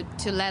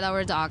let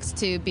our dogs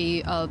to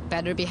be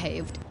better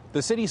behaved.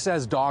 The city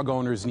says dog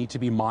owners need to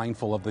be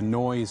mindful of the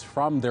noise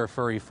from their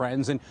furry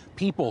friends, and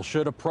people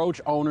should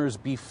approach owners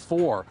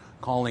before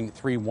calling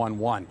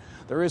 311.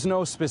 There is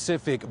no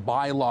specific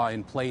bylaw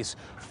in place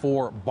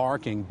for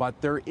barking, but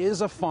there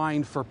is a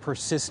fine for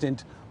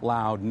persistent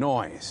loud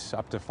noise,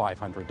 up to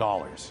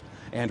 $500.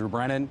 Andrew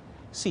Brennan,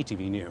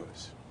 CTV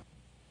News.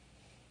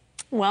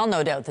 Well,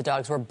 no doubt the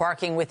dogs were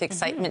barking with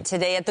excitement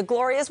today at the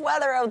glorious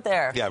weather out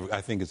there. Yeah,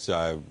 I think it's,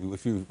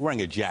 if you're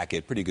wearing a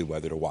jacket, pretty good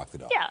weather to walk the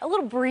dog. Yeah, a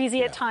little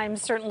breezy at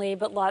times, certainly,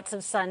 but lots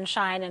of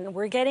sunshine. And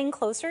we're getting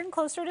closer and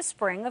closer to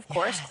spring, of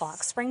course. Yes.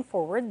 Clocks spring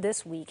forward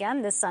this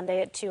weekend, this Sunday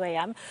at 2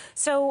 a.m.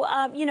 So,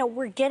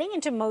 we're getting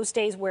into most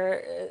days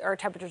where our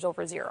temperature's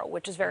over zero,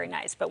 which is very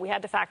nice. But we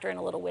had to factor in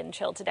a little wind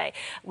chill today.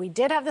 We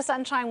did have the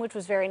sunshine, which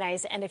was very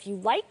nice. And if you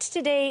liked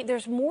today,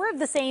 there's more of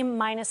the same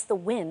minus the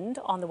wind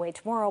on the way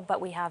tomorrow. But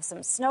we have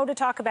some snow to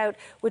talk about,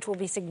 which will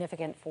be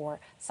significant for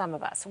some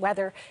of us.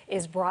 Weather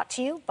is brought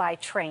to you by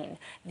Trane,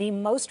 the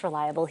most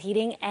reliable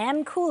heating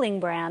and cooling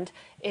brand.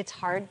 It's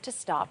hard to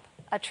stop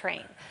a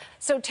train.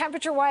 So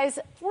temperature-wise,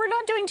 we're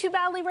not doing too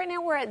badly right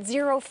now. We're at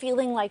zero,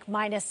 feeling like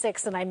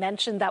 -6, and I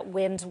mentioned that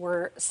winds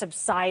were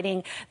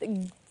subsiding.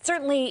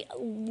 Certainly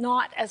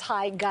not as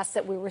high gusts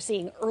that we were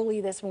seeing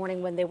early this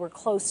morning when they were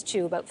close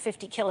to about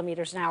 50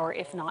 kilometers an hour,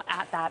 if not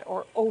at that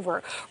or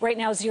over. Right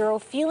now, zero,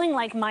 feeling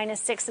like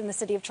 -6 in the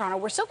city of Toronto.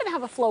 We're still going to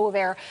have a flow of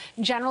air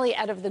generally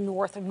out of the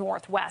north and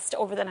northwest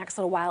over the next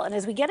little while. And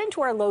as we get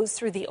into our lows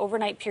through the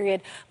overnight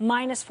period,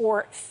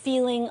 -4,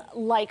 feeling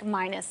like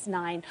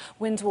 -9.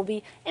 Winds will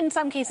be, in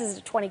some cases,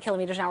 at 20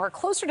 kilometers an hour,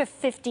 closer to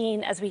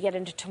 15 as we get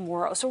into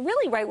tomorrow. So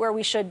really right where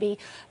we should be.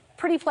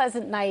 Pretty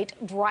pleasant night,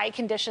 dry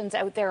conditions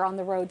out there on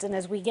the roads. And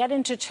as we get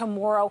into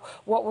tomorrow,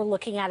 what we're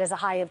looking at is a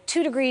high of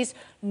 2 degrees.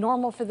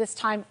 Normal for this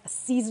time, a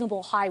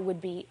seasonable high would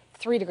be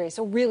 3 degrees.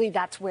 So really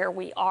that's where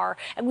we are.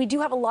 And we do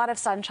have a lot of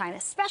sunshine,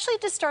 especially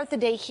to start the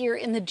day here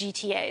in the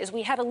GTA. As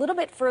we head a little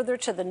bit further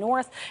to the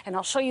north, and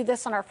I'll show you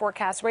this on our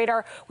forecast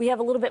radar, we have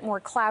a little bit more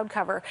cloud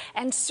cover,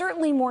 and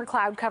certainly more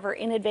cloud cover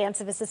in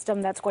advance of a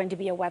system that's going to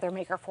be a weather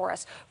maker for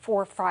us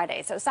for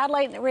Friday. So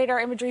satellite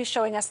radar imagery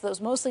showing us those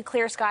mostly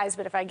clear skies,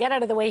 but if I get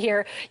out of the way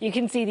here, you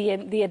can see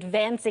the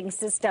advancing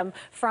system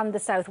from the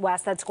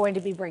southwest that's going to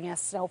be bringing us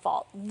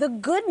snowfall. The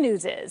good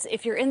news is,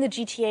 if you're in the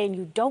GTA and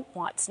you don't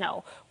want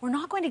snow, we're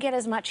not going to get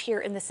as much here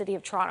in the city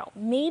of Toronto,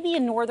 maybe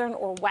in northern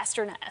or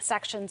western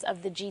sections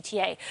of the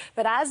GTA.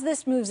 But as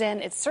this moves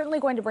in, it's certainly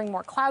going to bring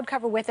more cloud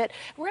cover with it.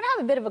 We're going to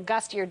have a bit of a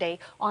gustier day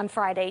on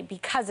Friday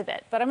because of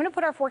it. But I'm going to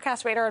put our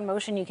forecast radar in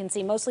motion. You can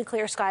see mostly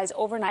clear skies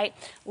overnight,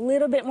 a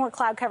little bit more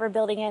cloud cover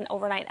building in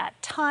overnight at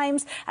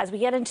times. As we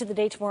get into the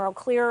day tomorrow,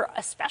 clear,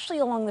 especially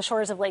along the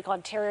shores of Lake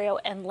Ontario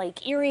and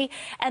Lake Erie.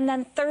 And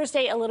then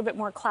Thursday, a little bit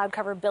more cloud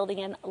cover building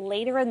in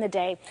later in the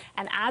day.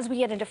 And as we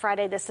get into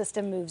Friday, the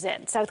system moves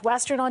in.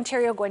 Southwestern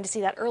Ontario going to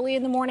see that early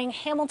in the morning.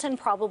 Hamilton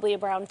probably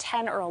around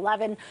 10 or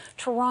 11.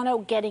 Toronto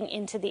getting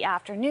into the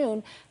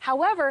afternoon.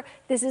 However,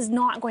 this is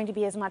not going to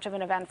be as much of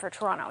an event for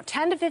Toronto.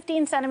 10 to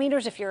 15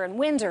 centimeters if you're in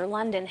Windsor,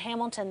 London,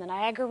 Hamilton, the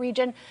Niagara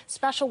region.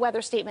 Special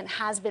weather statement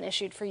has been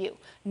issued for you.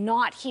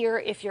 Not here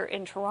if you're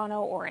in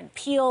Toronto or in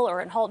Peel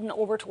or in Halton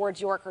over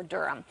towards York or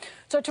Durham.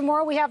 So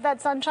tomorrow we have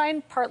that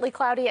sunshine, partly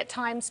cloudy at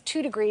times,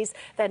 2 degrees,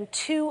 then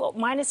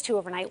 -2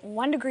 overnight,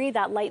 1 degree.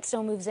 That light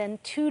snow moves in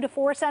 2 to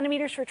 4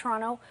 centimeters for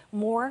Toronto,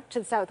 more to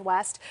the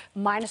southwest.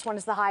 -1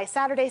 is the high.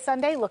 Saturday,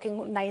 Sunday,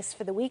 looking nice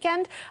for the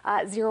weekend,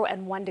 0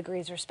 and 1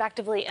 degrees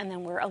respectively. And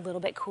then we're a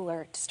little bit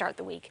cooler to start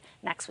the week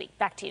next week.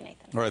 Back to you,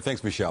 Nathan. All right,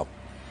 thanks, Michelle.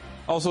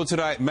 Also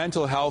tonight,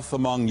 mental health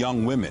among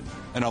young women.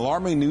 An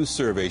alarming new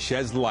survey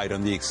sheds light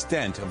on the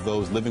extent of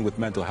those living with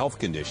mental health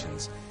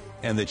conditions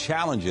and the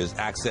challenges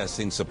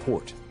accessing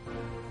support.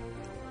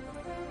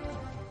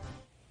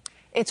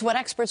 It's what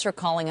experts are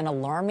calling an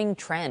alarming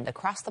trend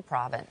across the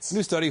province. A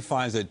new study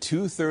finds that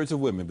 2/3 of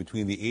women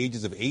between the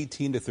ages of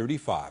 18 to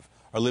 35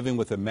 are living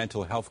with a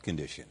mental health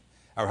condition.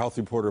 Our health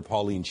reporter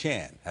Pauline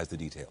Chan has the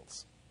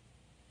details.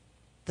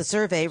 The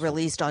survey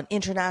released on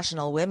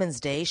International Women's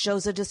Day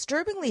shows a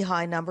disturbingly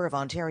high number of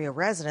Ontario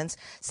residents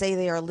say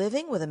they are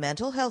living with a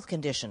mental health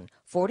condition,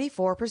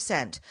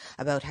 44%.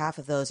 About half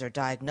of those are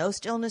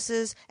diagnosed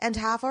illnesses and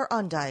half are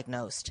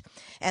undiagnosed.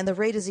 And the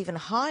rate is even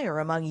higher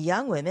among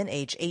young women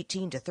aged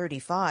 18 to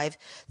 35.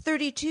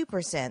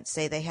 32%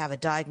 say they have a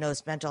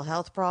diagnosed mental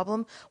health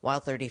problem, while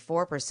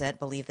 34%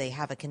 believe they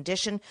have a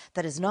condition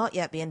that has not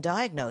yet been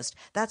diagnosed.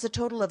 That's a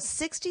total of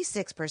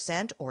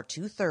 66%, or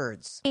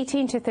 2/3.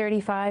 18 to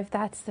 35,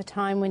 that's the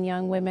time when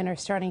young women are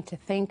starting to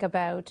think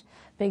about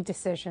big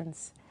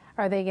decisions.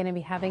 Are they going to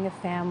be having a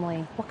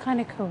family? What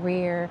kind of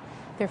career?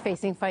 They're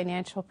facing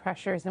financial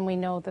pressures, and we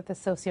know that the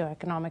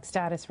socioeconomic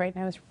status right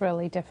now is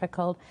really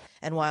difficult.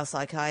 And while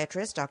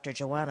psychiatrist Dr.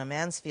 Joanna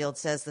Mansfield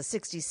says the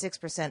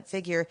 66%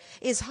 figure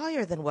is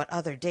higher than what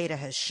other data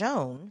has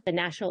shown. The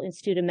National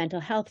Institute of Mental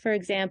Health, for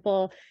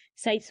example,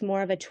 cites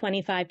more of a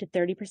 25 to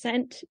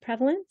 30%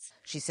 prevalence.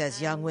 She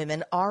says young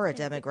women are a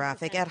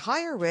demographic at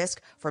higher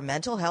risk for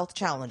mental health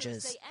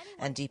challenges.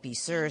 And DP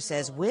Sur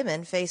says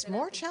women face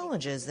more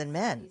challenges than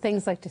men.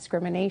 Things like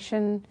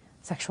discrimination,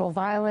 sexual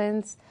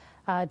violence,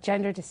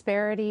 gender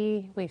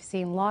disparity. We've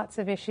seen lots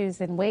of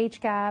issues in wage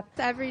gap.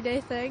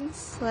 Everyday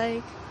things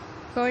like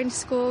going to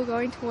school,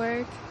 going to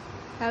work,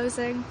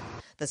 housing.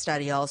 The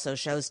study also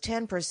shows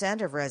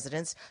 10% of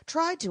residents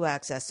tried to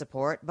access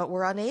support but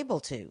were unable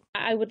to.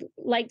 I would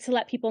like to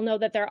let people know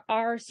that there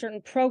are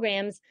certain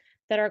programs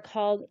that are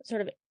called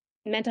sort of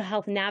mental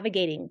health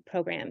navigating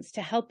programs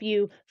to help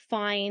you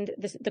find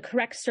the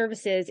correct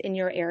services in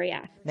your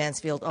area.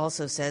 Mansfield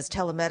also says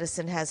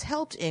telemedicine has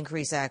helped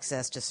increase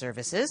access to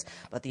services,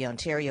 but the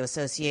Ontario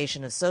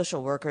Association of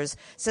Social Workers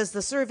says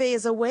the survey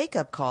is a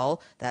wake-up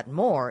call that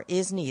more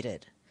is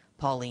needed.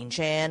 Pauline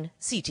Chan,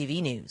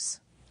 CTV News.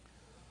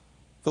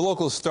 The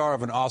local star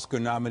of an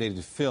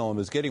Oscar-nominated film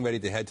is getting ready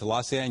to head to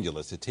Los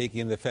Angeles to take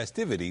in the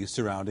festivities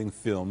surrounding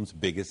film's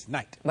biggest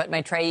night. But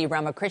Maitreyi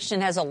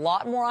Ramakrishnan has a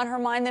lot more on her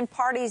mind than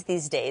parties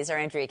these days. Our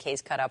Andrea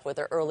Case caught up with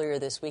her earlier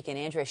this week. And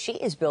Andrea, she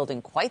is building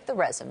quite the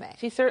resume.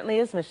 She certainly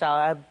is, Michelle.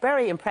 A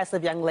very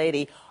impressive young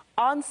lady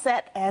on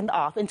set and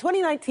off. In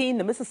 2019,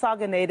 the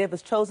Mississauga native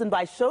was chosen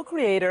by show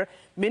creator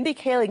Mindy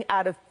Kaling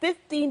out of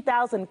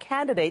 15,000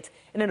 candidates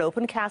in an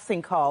open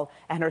casting call.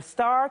 And her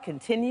star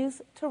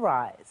continues to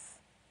rise.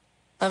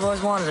 I've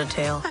always wanted a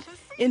tail.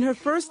 In her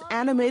first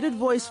animated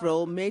voice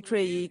role,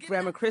 Maitreyi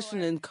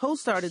Ramakrishnan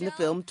co-starred in the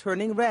film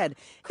Turning Red.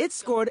 It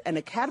scored an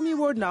Academy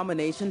Award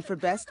nomination for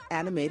Best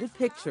Animated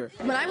Picture.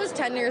 When I was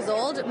 10 years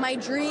old, my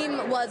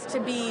dream was to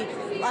be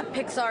a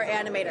Pixar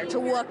animator, to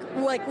work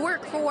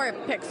for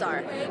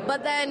Pixar.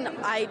 But then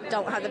I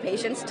don't have the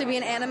patience to be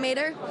an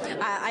animator.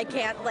 I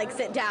can't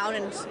sit down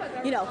and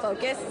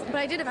focus. But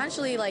I did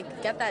eventually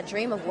get that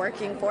dream of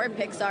working for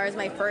Pixar as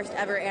my first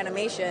ever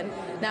animation.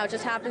 Now it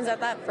just happens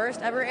that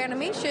first ever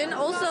animation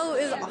also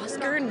is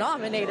Oscar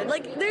nominated.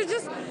 There's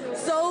just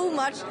so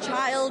much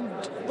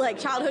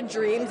childhood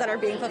dreams that are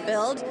being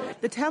fulfilled.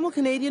 The Tamil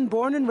Canadian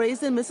born and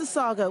raised in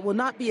Mississauga will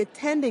not be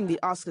attending the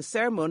Oscar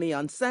ceremony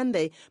on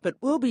Sunday, but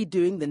will be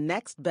doing the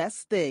next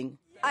best thing.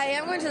 I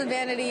am going to the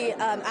Vanity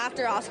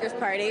after Oscars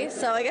party,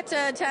 so I get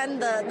to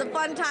attend the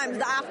fun times,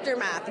 the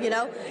aftermath,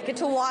 Get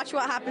to watch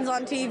what happens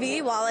on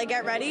TV while I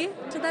get ready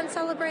to then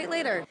celebrate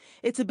later.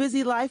 It's a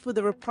busy life with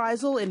a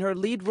reprisal in her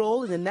lead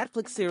role in the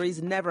Netflix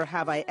series Never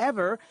Have I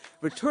Ever,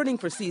 returning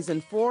for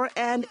season 4,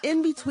 and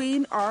in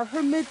between are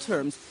her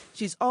midterms.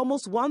 She's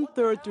almost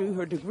 1/3 through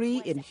her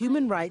degree in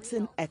human rights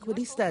and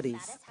equity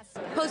studies.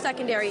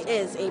 Post-secondary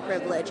is a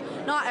privilege.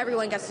 Not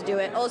everyone gets to do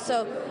it.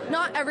 Also,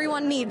 not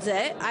everyone needs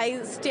it.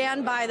 I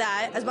stand by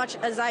that as much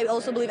as I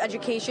also believe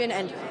education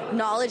and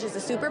knowledge is a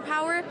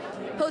superpower.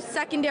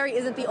 Post-secondary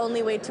isn't the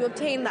only way to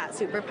obtain that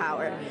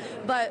superpower.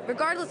 But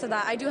regardless of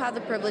that, I do have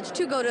the privilege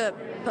to go to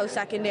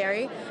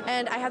post-secondary,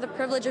 and I have the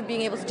privilege of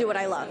being able to do what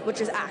I love, which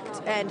is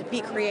act and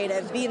be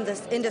creative, be in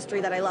this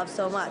industry that I love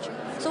so much.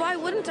 So why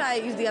wouldn't I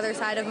use the other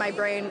side of my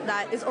brain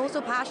that is also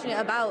passionate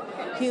about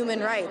human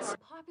rights?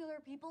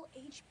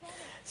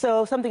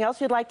 So something else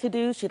she'd like to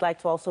do, she'd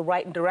like to also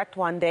write and direct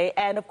one day,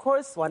 and of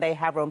course one day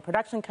have her own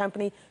production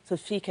company so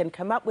she can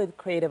come up with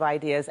creative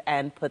ideas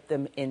and put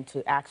them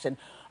into action.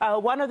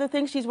 One of the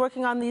things she's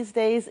working on these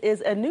days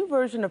is a new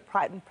version of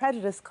Pride and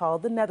Prejudice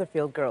called The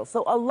Netherfield Girls.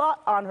 So a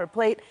lot on her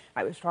plate.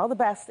 I wish her all the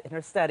best in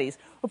her studies.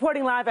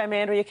 Reporting live, I'm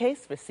Andrea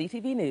Case for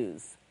CTV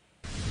News.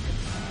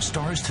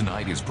 Stars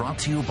Tonight is brought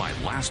to you by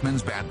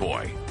Lastman's Bad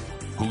Boy.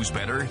 Who's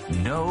better?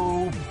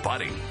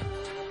 Nobody.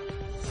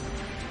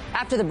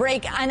 After the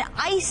break, an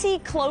icy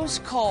close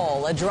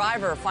call. A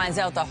driver finds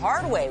out the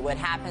hard way what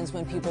happens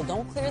when people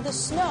don't clear the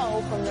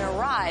snow from their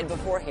ride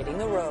before hitting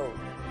the road.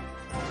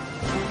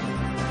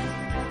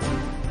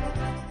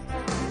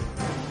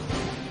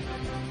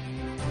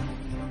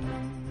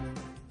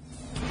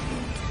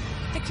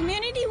 The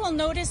community will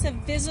notice a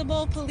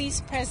visible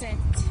police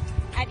presence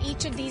at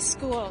each of these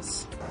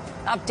schools.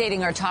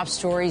 Updating our top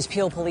stories,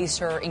 Peel police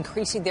are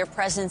increasing their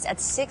presence at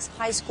 6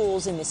 high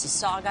schools in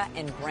Mississauga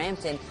and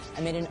Brampton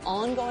amid an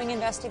ongoing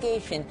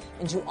investigation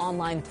into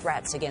online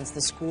threats against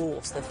the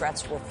schools. The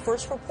threats were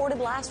first reported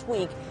last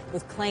week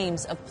with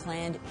claims of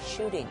planned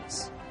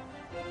shootings.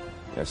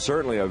 Yeah,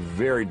 certainly a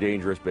very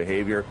dangerous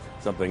behavior,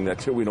 something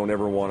that we don't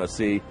ever want to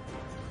see.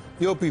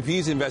 The OPP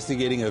is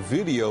investigating a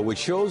video which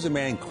shows a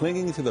man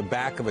clinging to the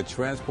back of a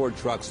transport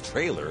truck's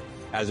trailer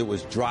as it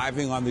was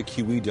driving on the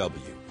QEW.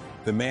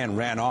 The man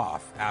ran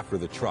off after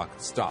the truck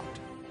stopped.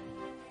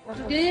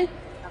 Today,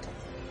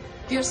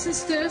 dear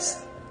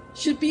sisters,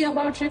 should be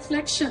about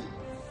reflection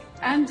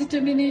and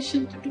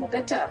determination to do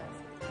better,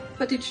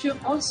 but it should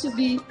also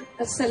be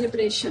a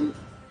celebration.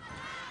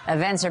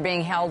 Events are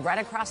being held right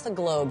across the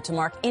globe to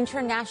mark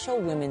International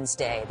Women's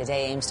Day. The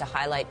day aims to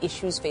highlight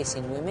issues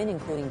facing women,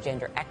 including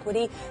gender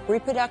equity,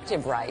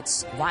 reproductive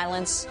rights,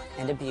 violence,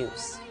 and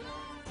abuse.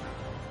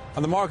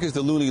 On the markets,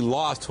 the loonie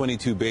lost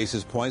 22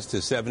 basis points to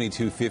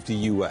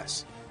 72.50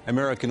 U.S.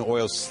 American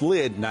oil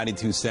slid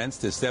 92 cents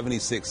to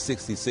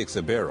 76.66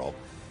 a barrel.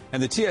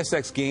 And the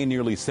TSX gained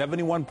nearly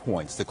 71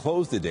 points to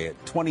close the day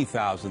at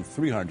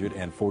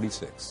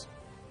 20,346.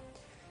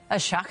 A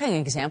shocking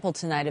example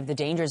tonight of the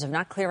dangers of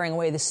not clearing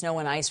away the snow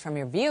and ice from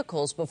your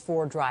vehicles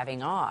before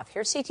driving off.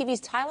 Here's CTV's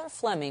Tyler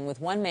Fleming with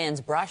one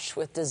man's brush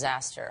with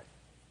disaster.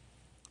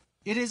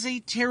 It is a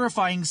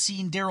terrifying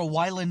scene Daryl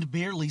Weiland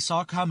barely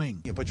saw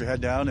coming. You put your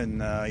head down and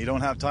you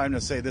don't have time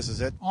to say this is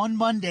it. On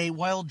Monday,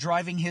 while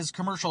driving his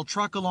commercial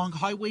truck along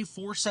Highway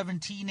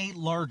 417, a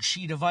large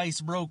sheet of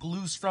ice broke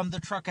loose from the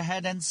truck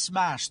ahead and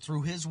smashed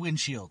through his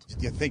windshield.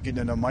 You're thinking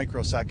in a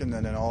microsecond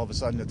and then all of a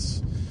sudden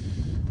it's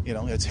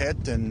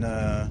hit and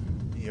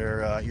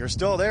you're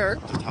still there.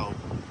 Just how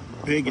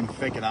big and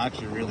thick it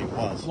actually really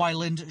was.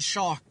 Weiland,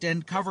 shocked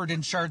and covered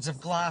in shards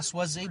of glass,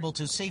 was able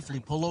to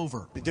safely pull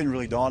over. It didn't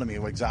really dawn on me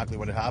exactly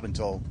what had happened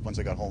until once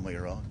I got home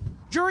later on.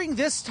 During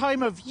this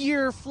time of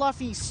year,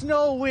 fluffy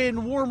snow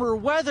in warmer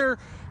weather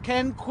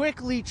can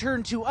quickly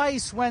turn to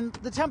ice when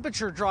the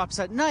temperature drops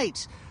at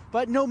night.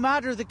 But no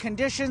matter the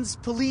conditions,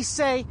 police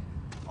say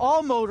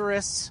all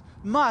motorists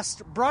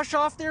must brush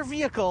off their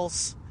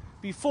vehicles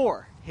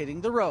before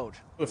hitting the road.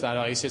 If that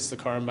ice hits the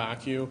car and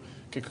back you,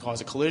 it could cause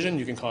a collision.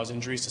 You can cause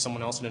injuries to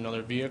someone else in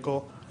another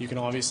vehicle. You can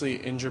obviously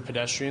injure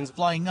pedestrians.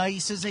 Flying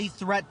ice is a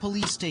threat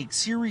police take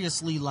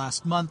seriously.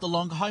 Last month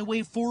along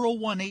Highway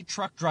 401, a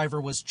truck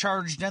driver was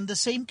charged, and the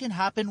same can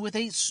happen with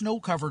a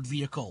snow-covered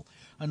vehicle.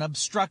 An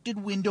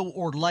obstructed window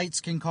or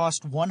lights can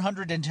cost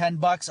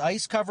 $110,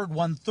 ice-covered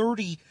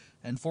 $130.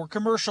 And for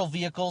commercial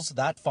vehicles,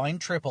 that fine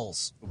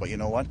triples. But you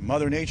know what?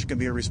 Mother Nature can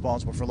be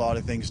responsible for a lot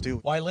of things,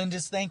 too. Weiland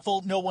is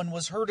thankful no one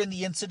was hurt in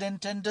the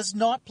incident and does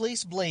not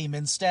place blame.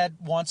 Instead,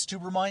 wants to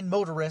remind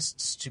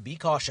motorists to be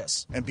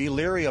cautious. And be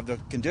leery of the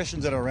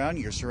conditions that are around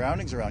you, your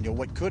surroundings around you.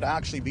 What could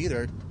actually be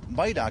there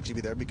might actually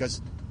be there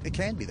because it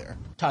can be there.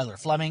 Tyler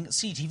Fleming,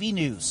 CTV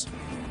News.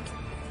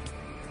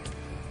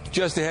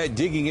 Just ahead,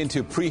 digging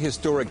into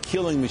prehistoric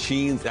killing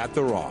machines at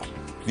the Raw.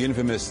 The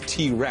infamous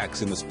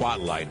T-Rex in the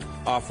spotlight,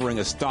 offering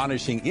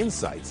astonishing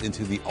insights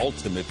into the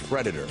ultimate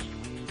predator.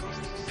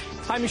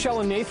 Hi, Michelle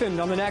and Nathan.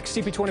 On the next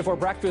CP24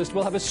 Breakfast,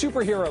 we'll have a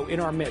superhero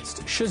in our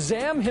midst.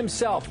 Shazam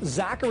himself,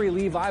 Zachary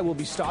Levi, will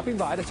be stopping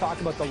by to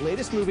talk about the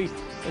latest movie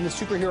in the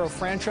superhero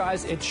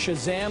franchise. It's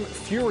Shazam!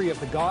 Fury of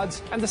the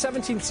Gods. And the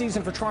 17th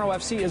season for Toronto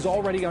FC is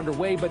already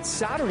underway, but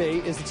Saturday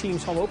is the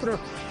team's home opener,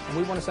 and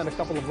we want to send a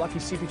couple of lucky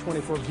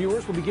CP24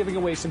 viewers. We'll be giving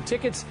away some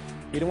tickets.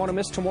 You don't want to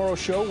miss tomorrow's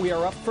show. We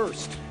are up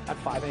first at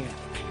 5 a.m.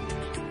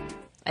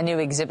 A new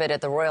exhibit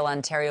at the Royal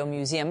Ontario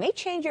Museum may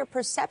change your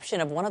perception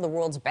of one of the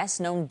world's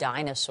best-known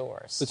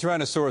dinosaurs. The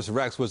Tyrannosaurus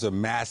Rex was a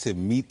massive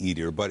meat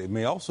eater, but it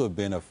may also have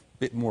been a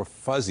bit more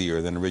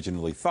fuzzier than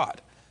originally thought.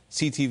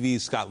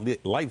 CTV's Scott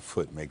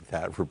Lightfoot makes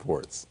that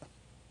reports.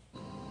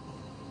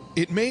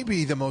 It may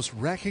be the most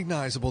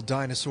recognizable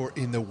dinosaur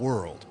in the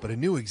world, but a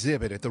new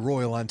exhibit at the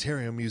Royal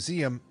Ontario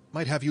Museum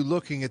might have you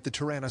looking at the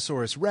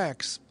Tyrannosaurus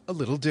Rex a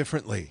little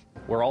differently.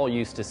 We're all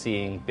used to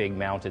seeing big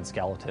mounted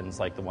skeletons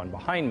like the one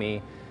behind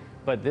me,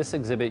 but this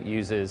exhibit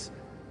uses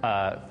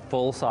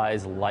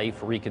full-size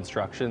life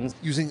reconstructions.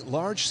 Using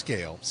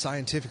large-scale,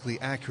 scientifically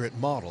accurate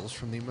models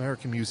from the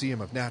American Museum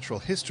of Natural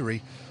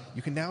History,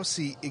 you can now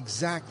see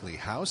exactly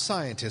how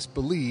scientists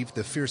believe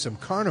the fearsome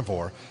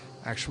carnivore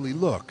actually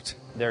looked.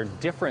 They're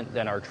different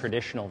than our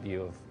traditional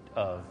view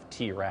of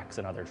T-Rex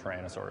and other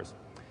tyrannosaurs.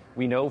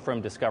 We know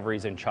from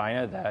discoveries in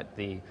China that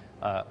the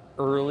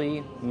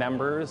early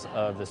members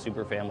of the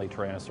superfamily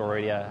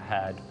Tyrannosauria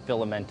had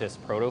filamentous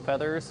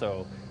protofeathers,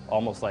 so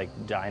almost like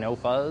dino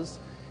fuzz.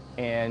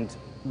 And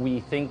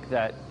we think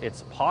that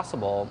it's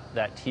possible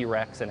that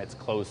T-Rex and its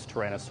close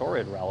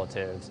Tyrannosaurid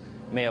relatives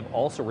may have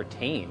also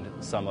retained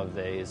some of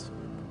these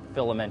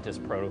filamentous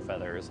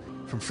protofeathers.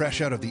 From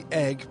fresh out of the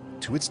egg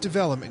to its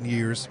development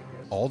years,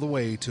 all the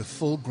way to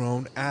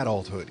full-grown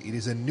adulthood, it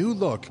is a new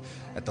look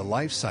at the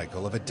life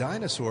cycle of a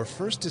dinosaur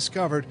first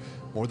discovered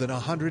more than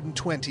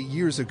 120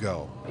 years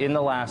ago. In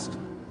the last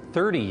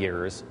 30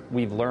 years,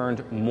 we've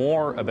learned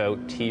more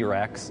about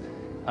T-Rex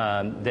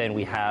than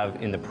we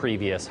have in the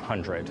previous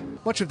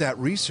 100. Much of that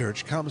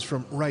research comes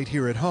from right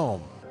here at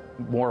home.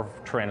 More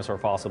Tyrannosaur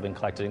fossils have been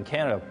collected in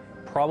Canada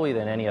probably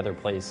than any other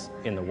place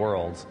in the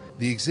world.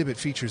 The exhibit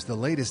features the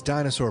latest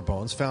dinosaur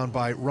bones found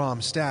by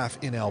ROM staff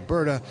in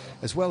Alberta,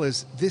 as well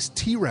as this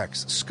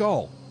T-Rex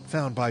skull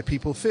found by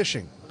people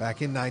fishing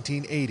back in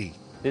 1980.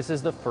 This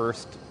is the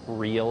first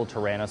real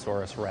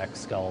Tyrannosaurus Rex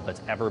skull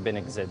that's ever been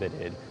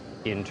exhibited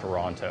in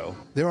Toronto.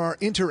 There are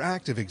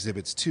interactive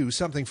exhibits too,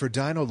 something for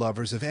dino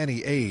lovers of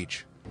any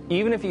age.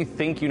 Even if you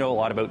think you know a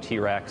lot about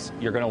T-Rex,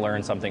 you're going to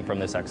learn something from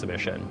this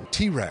exhibition.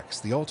 T-Rex,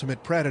 the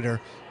ultimate predator,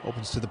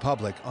 opens to the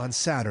public on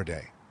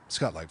Saturday.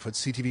 Scott Lightfoot,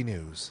 CTV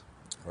News.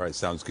 All right,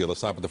 sounds good. Let's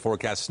start with the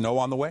forecast. Snow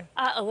on the way?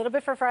 A little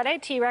bit for Friday.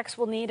 T-Rex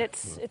will need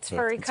its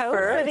furry coat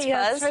for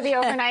the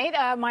overnight.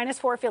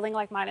 -4, feeling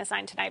like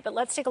 -9 tonight. But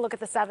let's take a look at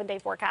the 7-day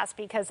forecast,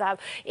 because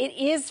it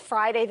is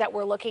Friday that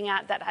we're looking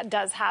at that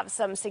does have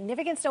some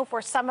significant snow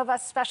for some of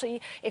us,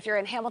 especially if you're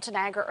in Hamilton,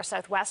 Niagara, or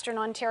southwestern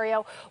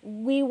Ontario.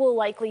 We will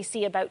likely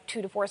see about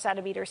 2 to 4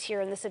 centimeters here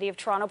in the city of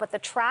Toronto, but the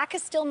track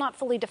is still not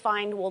fully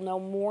defined. We'll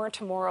know more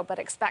tomorrow, but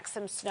expect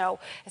some snow,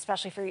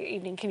 especially for your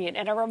evening commute.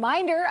 And a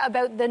reminder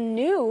about the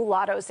new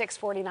Lotto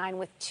 649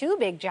 with 2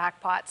 big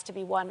jackpots to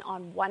be won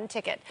on 1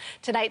 ticket.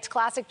 Tonight's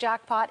classic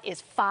jackpot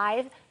is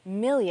 $5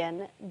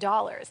 million.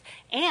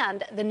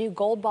 And the new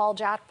Gold Ball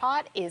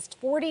jackpot is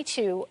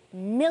 $42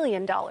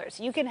 million.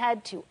 You can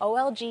head to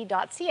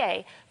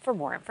olg.ca for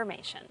more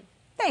information.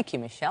 Thank you,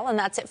 Michelle. And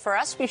that's it for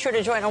us. Be sure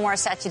to join Omar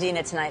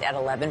Sachedina tonight at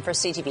 11 for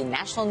CTV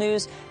National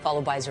News,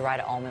 followed by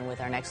Zoraida Allman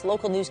with our next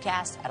local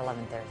newscast at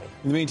 11:30.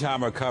 In the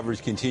meantime, our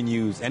coverage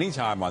continues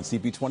anytime on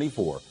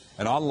CP24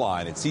 and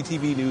online at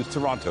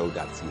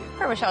ctvnewstoronto.ca.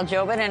 For Michelle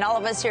Jobin and all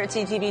of us here at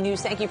CTV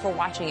News, thank you for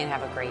watching and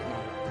have a great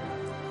night.